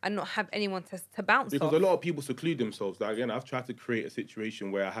and not have anyone to bounce Because off? a lot of people seclude themselves. Like again, I've tried to create a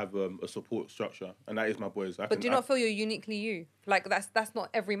situation where I have a support structure, and that is my boys. But do you not feel you're uniquely you? Like that's not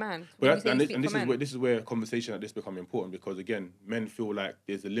every man. When you But say you and speak this for is men. where a conversation like this become important, because again, men feel like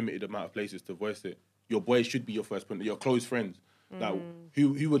there's a limited amount of places to voice it. Your boys should be your first point, your close friends. Like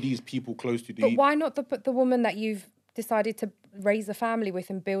who are these people close to? But why not the woman that you've decided to raise a family with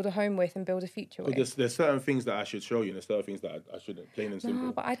and build a home with and build a future with? Because there's certain things that I should show you, and there's certain things that I shouldn't. Plain and simple.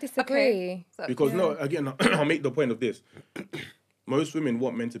 No, but I disagree. So, Because no, again, I'll make the point of this. Most women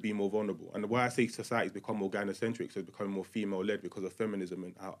want men to be more vulnerable, and why I say society's become more gynocentric, so it's become more female-led because of feminism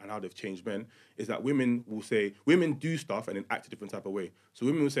and how they've changed men, is that women do stuff and then act a different type of way. So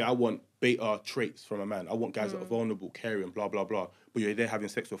women will say, I want beta traits from a man. I want guys that are vulnerable, caring, blah, blah, blah. But you're there having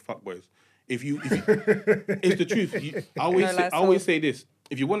sex with fuckboys. If you it's the truth. I always say this.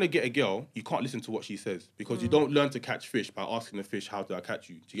 If you want to get a girl, you can't listen to what she says, because you don't learn to catch fish by asking the fish, how do I catch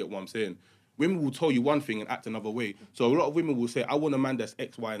you? Do you get what I'm saying? Women will tell you one thing and act another way. So a lot of women will say, I want a man that's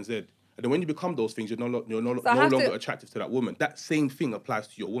X, Y, and Z. And And then when you become those things, you're no I longer have to- attractive to that woman. That same thing applies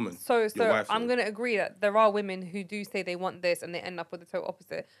to your woman. So your wife, I'm sorry. going to agree that there are women who do say they want this and they end up with the total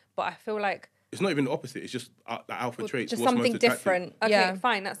opposite. But I feel like, It's not even the opposite. It's just the alpha traits. Just what's most something attractive. different. okay, Yeah.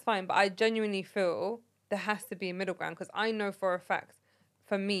 fine, that's fine. But I genuinely feel there has to be a middle ground because I know for a fact,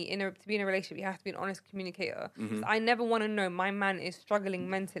 for me, to be in a relationship, you have to be an honest communicator. So I never want to know my man is struggling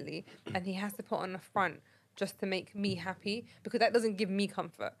mentally and he has to put on the front just to make me happy because that doesn't give me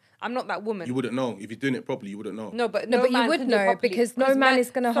comfort. I'm not that woman. You wouldn't know. If you're doing it properly, you wouldn't know. No, but No, but you man would can do it know properly. because no man is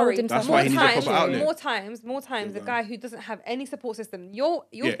gonna hold sorry, himself That's why he needs a times, proper outlet. More times, the guy who doesn't have any support system, you're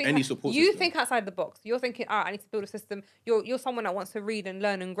Yeah, thinking, any support you system. think outside the box. You're thinking, all right, I need to build a system. You're someone that wants to read and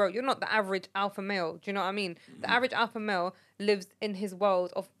learn and grow. You're not the average alpha male. Do you know what I mean? The average alpha male lives in his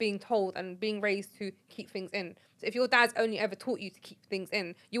world of being told and being raised to keep things in. So if your dad's only ever taught you to keep things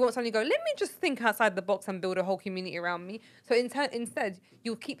in, you won't suddenly go, let me just think outside the box and build a whole community around me. So instead,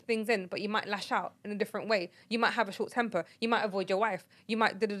 you'll keep things in, but you might lash out in a different way. You might have a short temper. You might avoid your wife. You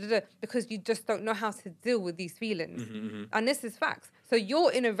might because you just don't know how to deal with these feelings. And this is facts. So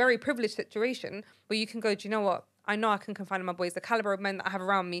you're in a very privileged situation where you can go, do you know what? I know I can confide in my boys. The caliber of men that I have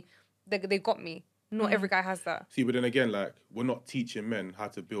around me, they got me. Not every guy has that. See, but then again, like, we're not teaching men how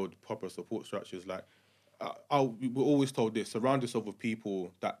to build proper support structures. Like, we're always told this: surround yourself with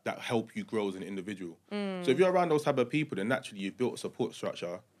people that help you grow as an individual. So if you're around those type of people, then naturally you've built a support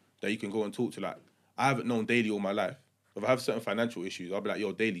structure that you can go and talk to. Like, I haven't known Daily all my life. If I have certain financial issues, I'll be like,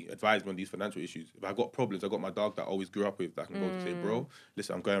 yo, Daily, advise me on these financial issues. If I got problems, I got my dog that I always grew up with that I can go to say, bro,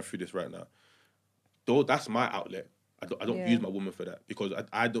 listen, I'm going through this right now. Though that's my outlet. I don't use my woman for that because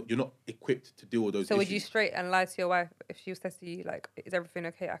I don't. You're not equipped to deal with those So issues. would you straight and lie to your wife if she said to you, like, is everything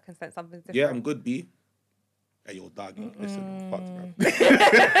okay? I can sense something different. Yeah, I'm good, B. Hey, yo, doggy, listen, fuck, man.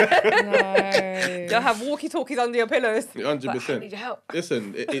 No. You'll have walkie-talkies under your pillows. 100%. I need your help.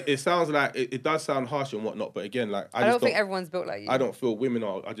 Listen, it sounds like it does sound harsh and whatnot, but again, like I don't think everyone's built like you. I don't feel women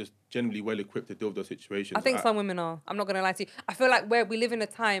are just generally well equipped to deal with those situations. I think some women are. I'm not going to lie to you. I feel like we live in a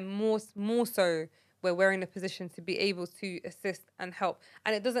time more so where we're in a position to be able to assist and help.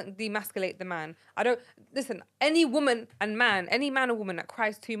 And it doesn't demasculate the man. Listen, any woman and man, any man or woman that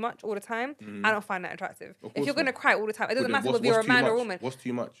cries too much all the time, I don't find that attractive. Of If course you're going to not. cry all the time, it doesn't But then matter whether you're a too man or a much? woman. What's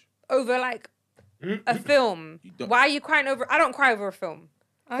too much? Over like a film. don't- Why are you crying over? I don't cry over a film.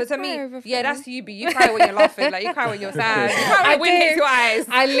 I So to cry me, over yeah, film. that's you, B. You cry when you're laughing, like you cry when you're sad. You cry when wind hits your eyes.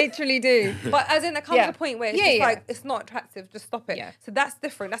 I literally do. But as in, there comes Yeah. a point where it's Yeah, just yeah. like, it's not attractive, just stop it. Yeah. So that's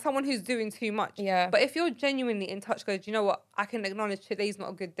different. That's someone who's doing too much. Yeah. But if you're genuinely in touch, goes, you know what, I can acknowledge today's not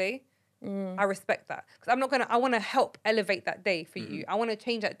a good day. I respect that. Because I want to help elevate that day for you. I want to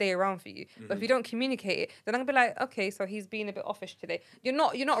change that day around for you. But if you don't communicate it, then I'm going to be like, okay, so he's being a bit offish today. You're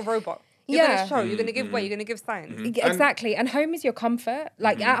not a robot. You're going Yeah. to show, you're going to give way, you're going to give signs. Exactly. And home is your comfort.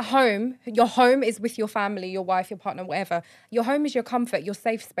 Like at home, your home is with your family, your wife, your partner, whatever. Your home is your comfort, your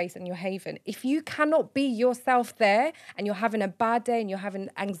safe space and your haven. If you cannot be yourself there and you're having a bad day and you're having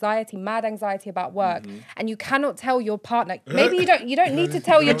mad anxiety about work, and you cannot tell your partner, maybe you don't need to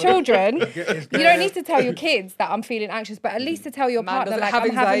tell your children, you don't need to tell your kids that I'm feeling anxious, but at least to tell your Man partner doesn't like have I'm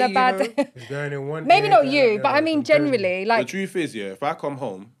having a anxiety, bad day. It's going in one Maybe ear, not going you, out but the I other. mean Sometimes- generally, The like truth is, yeah, if I come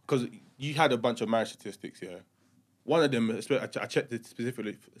home, because you had a bunch of marriage statistics, yeah. One of them, I checked it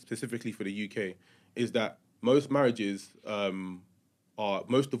specifically for the UK, is that most marriages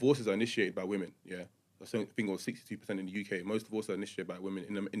most divorces are initiated by women, yeah. I think it was 62% in the UK. Most divorces are initiated by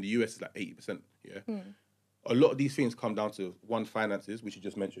women. In the US, it's like 80%, yeah. A lot of these things come down to one, finances, which you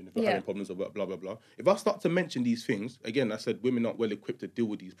just mentioned. If you're having problems or blah, blah, blah. If I start to mention these things, again, I said women aren't well equipped to deal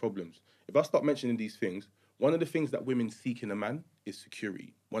with these problems. If I start mentioning these things, one of the things that women seek in a man is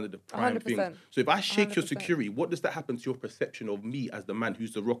security. One of the prime 100%. things. So if I shake your 100%. security, what does that happen to your perception of me as the man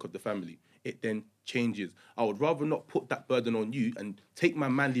who's the rock of the family? It then changes. I would rather not put that burden on you and take my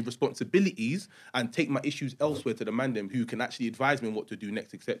manly responsibilities and take my issues elsewhere to the man them who can actually advise me on what to do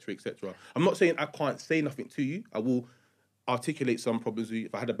next, etc., etc. I'm not saying I can't say nothing to you. I will articulate some problems with you.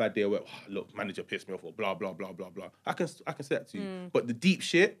 If I had a bad day, I went, oh, look, manager pissed me off, or blah, blah, blah, blah, blah. I can say that to you. But the deep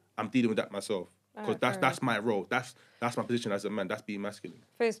shit, I'm dealing with that myself. Because that's my role. That's my position as a man. That's being masculine.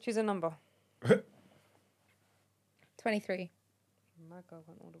 Fizz, choose a number. 23. My girl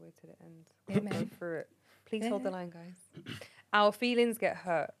went all the way to the end. Amen. Go through it. Please hold the line, guys. Our feelings get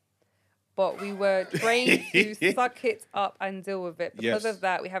hurt, but we were trained to suck it up and deal with it. Because Yes. of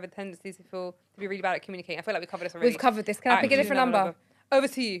that, we have a tendency to be really bad at communicating. I feel like we covered this already. We've covered this. Can I Alright, pick a choose different number? Over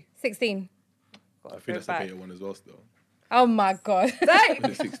to you. 16. God, I think that's go a back. better one as well still. Oh my God.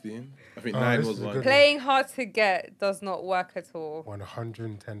 Was it 16? I think 9 this was is a one. good Playing hard to get does not work at all.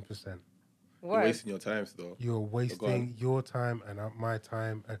 110%. You're What? wasting your time still. You're wasting your time and my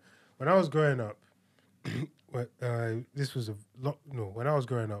time. And When I was growing up, this was a lot. No, when I was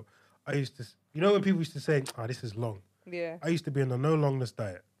growing up, I used to. You know when people used to say, "Oh, this is long." Yeah. I used to be on a no longness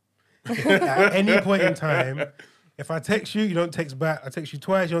diet. At any point in time, if I text you, you don't text back. I text you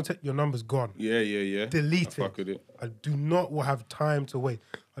twice, you don't your number's gone. Yeah. Delete I fuck with it. I do not have time to wait.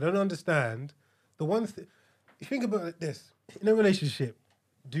 I don't understand. The one thing, you think about it this, in a relationship,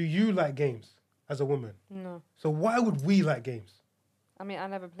 do you like games as a woman? No. So why would we like games? I mean, I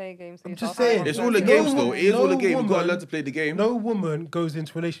never play games. So I'm you just can't saying. It's play all a games. game though. It is all a No game. You've got to woman- learn to play the game. No woman goes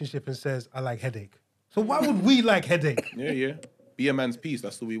into a relationship and says, I like headache. So why would we like headache? Yeah. Be a man's peace.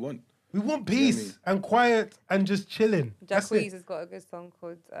 That's what we want. We want peace and quiet and just chilling. That's Jacquees it. has got a good song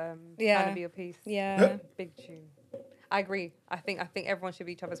called Yeah. Trying to Be Your Peace. Yeah. Big tune. I agree. I think everyone should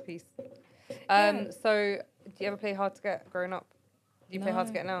be each other's peace. Yeah. So do you ever play Hard to Get growing up? Do you play Hard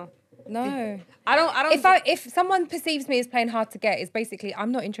to Get now? No. I don't If someone perceives me as playing hard to get, it's basically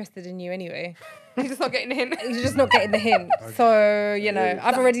I'm not interested in you anyway. You're just not getting the hint. You're just not getting the hint. So, you know,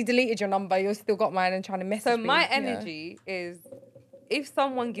 I've already deleted your number. You've still got mine and trying to message So me. my Yeah. energy is if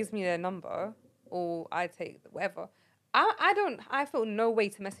someone gives me their number or I take whatever, I feel no way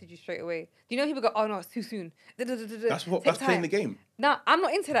to message you straight away. Do you know people go, oh no, it's too soon. That's Take playing time. the game. No, I'm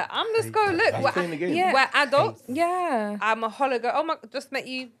not into that. I'm just go look. That's playing the game. Yeah. We're adults. Yeah. I'm a holiday. Oh my, just met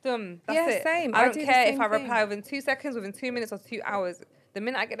you. That's Yeah, it. same. I I don't do the care if same I thing. reply within 2 seconds, within 2 minutes, or 2 hours. The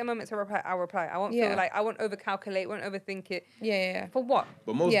minute I get the moment to reply, I'll reply. I won't Yeah. feel like I won't overcalculate, won't overthink it. Yeah. For what?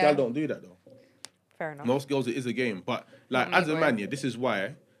 But most Yeah. guys don't do that though. Fair enough. Most girls, it is a game. But like Not as a me, man, boy. yeah, this is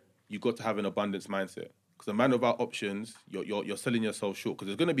why you got to have an abundance mindset. Because a man without options, you're selling yourself short. Because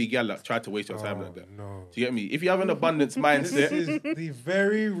there's gonna be gal that try to waste your time like that. No. Do you get me? If you have an abundance This mindset, is the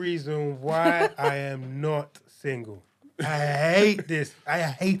very reason why I am not single. I hate this. I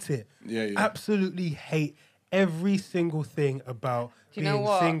hate it. Yeah. Absolutely hate every single thing about Do you know being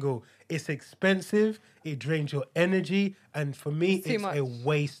what? single. It's expensive. It drains your energy. And for me, It's too it's much. a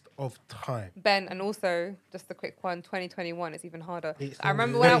waste of time. Ben, and also just a quick one, 2021 is even harder. It's I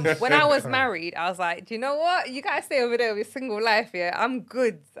remember a when I was waste of time. married, I was like, do you know what? You guys stay over there with your single life, yeah? I'm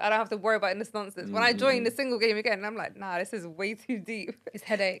good. I don't have to worry about this nonsense. When I joined the single game again, I'm like, nah, this is way too deep. It's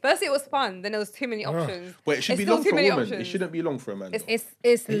headache. First, it was fun. Then there was too many options. but it should It's be still long too for a many woman. It options. shouldn't be long for a man. It's- though.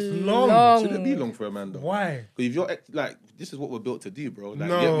 It's long. long. It shouldn't be long for a man though. Why? Because if you're like, this is what we're built to do, bro. Like,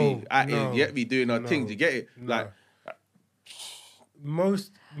 No, get me, no, get me doing our no, things. You get it? no. Like,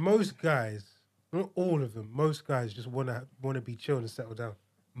 Most guys, not all of them, most guys just wanna be chill and settle down.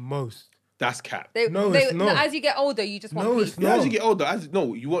 Most. that's cap. No, it's not. As you get older, you just want No, peace. it's Yeah, not. as you get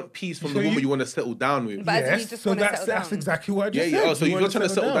older, you want peace from So the woman you- you want to settle down with. But as in you Yes, just so wanna that's settle down. exactly what I Yeah, just yeah. said. Oh, so You you're wanna trying to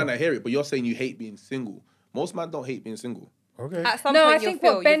settle down. down. I hear it, but you're saying you hate being single. Most men don't hate being single. Okay. At some No, I point, think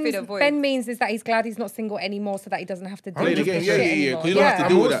you'll what feel the void. Ben means is that he's glad he's not single anymore so that he doesn't have to deal Play with the this game, shit yeah, yeah, yeah, anymore. 'cause you don't have to I'm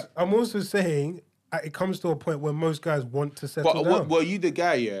deal with also, that. I'm also saying it comes to a point where most guys want to settle But down. were you the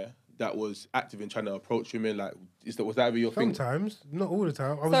guy, yeah, that was active in trying to approach women? Like, was that ever your thing? Sometimes, not all the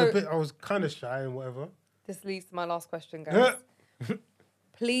time. I was kind of shy and whatever. This leads to my last question, guys.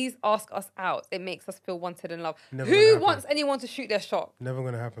 Please ask us out. It makes us feel wanted and loved. Never Who gonna happen. wants anyone to shoot their shot? Never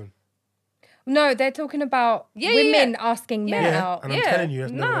gonna happen. No, they're talking about Yeah, women yeah. asking men Yeah. out. And I'm Yeah, telling you,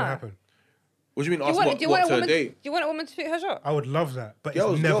 that's never nah. gonna happen. What do you mean? Do Ask you want, what, do you what want a to a woman? Do date? you want a woman to shoot her shot? I would love that, but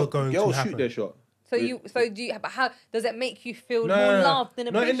Girls, it's never going girls to happen. shoot their shot. So do you? But how does it make you feel No, more no, no, loved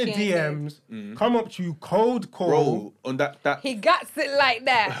and not in the appreciated? DMs. Come up to you, cold call. Bro, on that He gets it like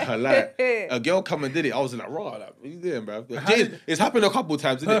that. like a girl come and did it. I was like, raw, like, what are you doing, bro? How did- It's happened a couple of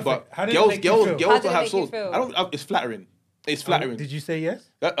times, isn't it? But Perfect. How did it make you feel? How girls did don't it have make you souls. feel? I don't. It's flattering. It's flattering. Did you say yes?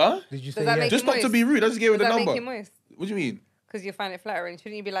 Did you Does say that yes? make Just you not to moist? be rude. I just gave her Does the that make number. you moist? What do you mean? Because you find it flattering.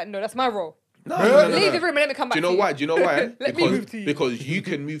 Shouldn't you be like, no, that's my role. No, Leave the room and let me come back. Do you know to why? Do you know why? Let me move to you. Because you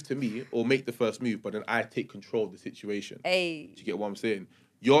can move to me or make the first move, but then I take control of the situation. Hey. Do you get what I'm saying?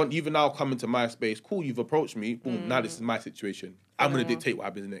 You've now come into my space. Cool, you've approached me. Boom, now this is my situation. I'm going to dictate what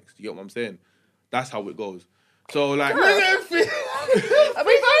happens next. You get what I'm saying? That's how it goes. So, like... We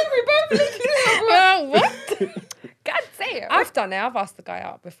both What? God damn. I've done it. I've asked the guy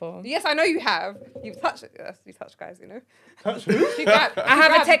out before. Yes, I know you have. You've touched it. Yes, you touch guys, you know. Touch who? She grabbed, I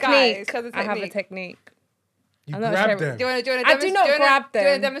have a she grabbed technique. guys. She has a I have a technique. technique. You I'm not grabbed sure. them. Do you want to I do not grab Do you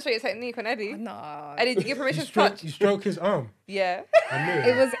want them. to demonstrate your technique on Eddie? No. Eddie, do you give permission You to touch? stroke his arm. Yeah. I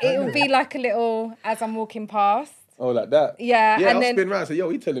knew It would be like a little as I'm walking past. Oh, like that? Yeah, Yeah, and I'll then spin around and say, yo,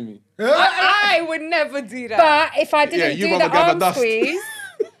 what you telling me? I would never do that. but if I didn't you do rather the gather arm dust. squeeze,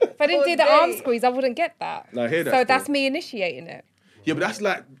 if I didn't All do the arm day. squeeze, I wouldn't get that. No, I hear that So still. that's me initiating it. Yeah, but that's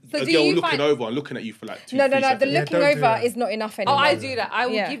like So a do girl you looking find- over and looking at you for like 2-3 No. The seconds. Yeah, looking don't do over that. is not enough Oh, anymore. I do that. I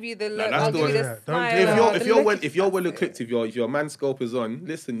will Yeah. give you the look. that's I'll the give you one. the Yeah, don't do smile. that. If the you're look well is if you're well fantastic. equipped, if your man scope is on,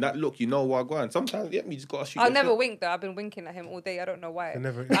 listen, that look, you know what going. Sometimes you just gotta shoot. I'll your never shot. wink though. I've been winking at him all day. I don't know why. It's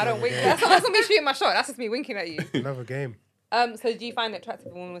never- I don't it's wink. never That's not me shooting my shot. That's just me winking at you. Another game. So do you find it attractive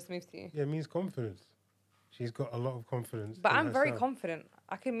when a woman wants to move to you? Yeah, it means confidence. She's got a lot of confidence. But in I'm very herself. confident.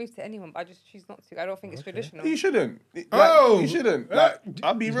 I can move to anyone, but I just choose not to. I don't think it's traditional. You shouldn't. Like, Oh! you shouldn't. Like,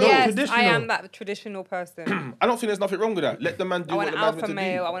 I'll be real. Yes, I traditional. am that traditional person. I don't think there's nothing wrong with that. Let the man do I what want the an man's meant alpha to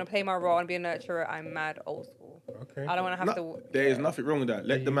male. do. I want to play my role and be a nurturer. I'm mad old school. Okay. I don't want to have No, to. there is nothing wrong with that.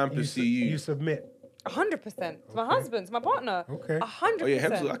 Let the man pursue you. You submit. 100% to my Okay. husband, to my partner. Okay. 100%. Oh yeah,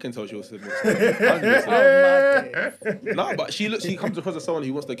 Hebs, I can tell she was submit. Oh, my days. No, but she comes across as someone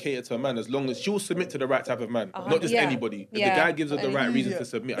who wants to cater to a man as long as she'll submit to the right type of man, not just Yeah. anybody. If Yeah. the guy gives her the right Any- reason to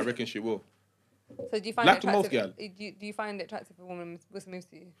submit, I reckon she will. So do you find Like it to most attractive? Do you find it attractive if a woman moves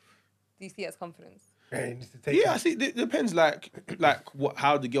to you? Do you see it as confidence? Yeah, you need to take Yeah, I it. see. It depends, what,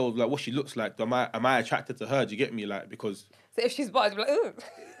 how the girl, like, what she looks like. Am I attracted to her? Do you get me? Like, because So if she's buttered, you're like, ooh,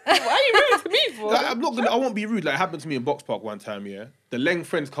 why are you moving to me for? like, I won't be rude. Like, it happened to me in Box Park one time. Yeah, the Leng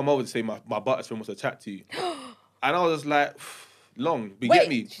friends come over to say my butter's friend wants to chat to you, and I was like, long. But you Wait, get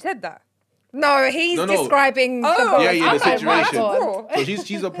me? she said that. No, he's No. describing the Oh, boss. Yeah, the I'm like, situation. right Bro. on. So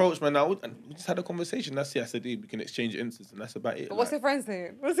she's approached me now, and we just had a conversation. That's it. I said, "Hey, we can exchange instances, and that's about it." But what's like. your friend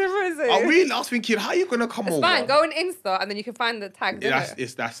saying? What's your friend saying? I was thinking, how you gonna come It's over? fine. Go on Insta and then you can find the tags. Yeah,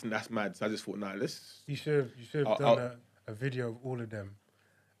 innit? that's mad. So I just thought, nah, let's. You should have I'll- done a video of all of them,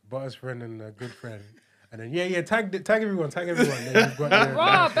 Butter's friend and a good friend, and then tag everyone. Then you've got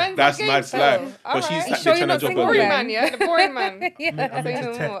Raw, Ben's That's game mad still. slang. But Alright. she's You sat sure there you're trying not to drop single her boring then? man, yeah, the boring man. Yeah. I'm Say into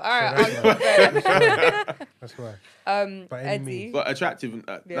no tech, more. so All right, that's why. That's why. By any Eddie. means. But attractive,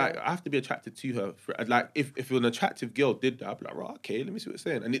 Yeah. like I have to be attracted to her. Like if an attractive girl did that, I'd be like, right, okay, let me see what it's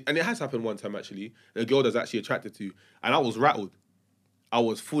saying. And it has happened one time actually. A girl that's actually attracted to, and I was rattled. I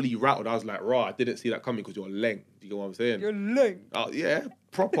was fully rattled. I was like, raw, I didn't see that coming because you're leng. Do you get what I'm saying? You're lame. Oh yeah,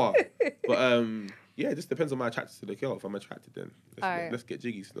 proper. But yeah, it just depends on my attraction to the girl. If I'm attracted, then Alright. let's get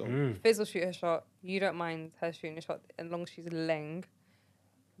jiggy still. Fizz will shoot her shot. You don't mind her shooting a shot as long as she's leng.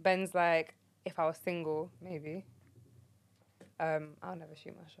 Ben's like, if I was single, maybe. I'll never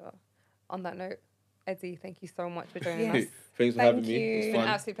shoot my shot. On that note, Eddie, thank you so much for joining Yes. us. Thanks for Thank having me. you. It's It's been an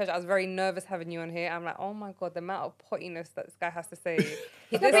fun. absolute pleasure. I was very nervous having you on here. I'm like, oh my god, the amount of pottiness that this guy has to say.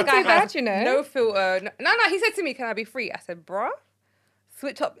 This not guy too bad, has you know. no filter. No. He said to me, "Can I be free?" I said, "Bruh,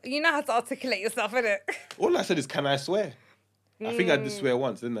 switch up. You know how to articulate yourself, innit?" All I said is, can I swear? I think I did swear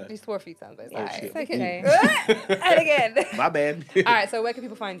once, didn't I? You swore a few times, but it's Oh, like, shit. It's okay. and again. My bad. All right, so where can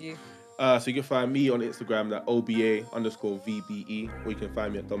people find you? So you can find me on Instagram at OBA_VBE, or you can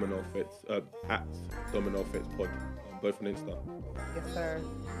find me at Domino Effects, at Domino Effects Pod, both on Insta. Yes, sir.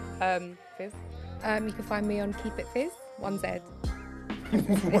 Fizz. You can find me on Keep It Fizz, 1Z.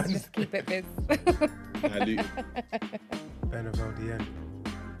 It's just Keep It Fizz. And Luke. Ben of LDN.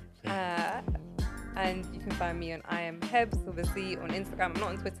 And you can find me on I am Hebs with a Z on Instagram. I'm not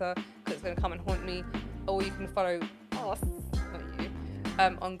on Twitter because it's going to come and haunt me. Or you can follow us, not you,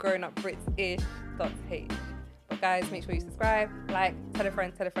 on grownupbritish.h. But guys, make sure you subscribe, like, tell a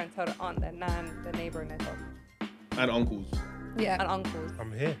friend, tell the aunt, their nan, their neighbour, and their dog. And uncles. Yeah. And uncles.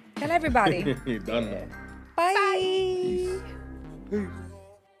 I'm here. Tell everybody. Done now. Bye. Peace. Peace.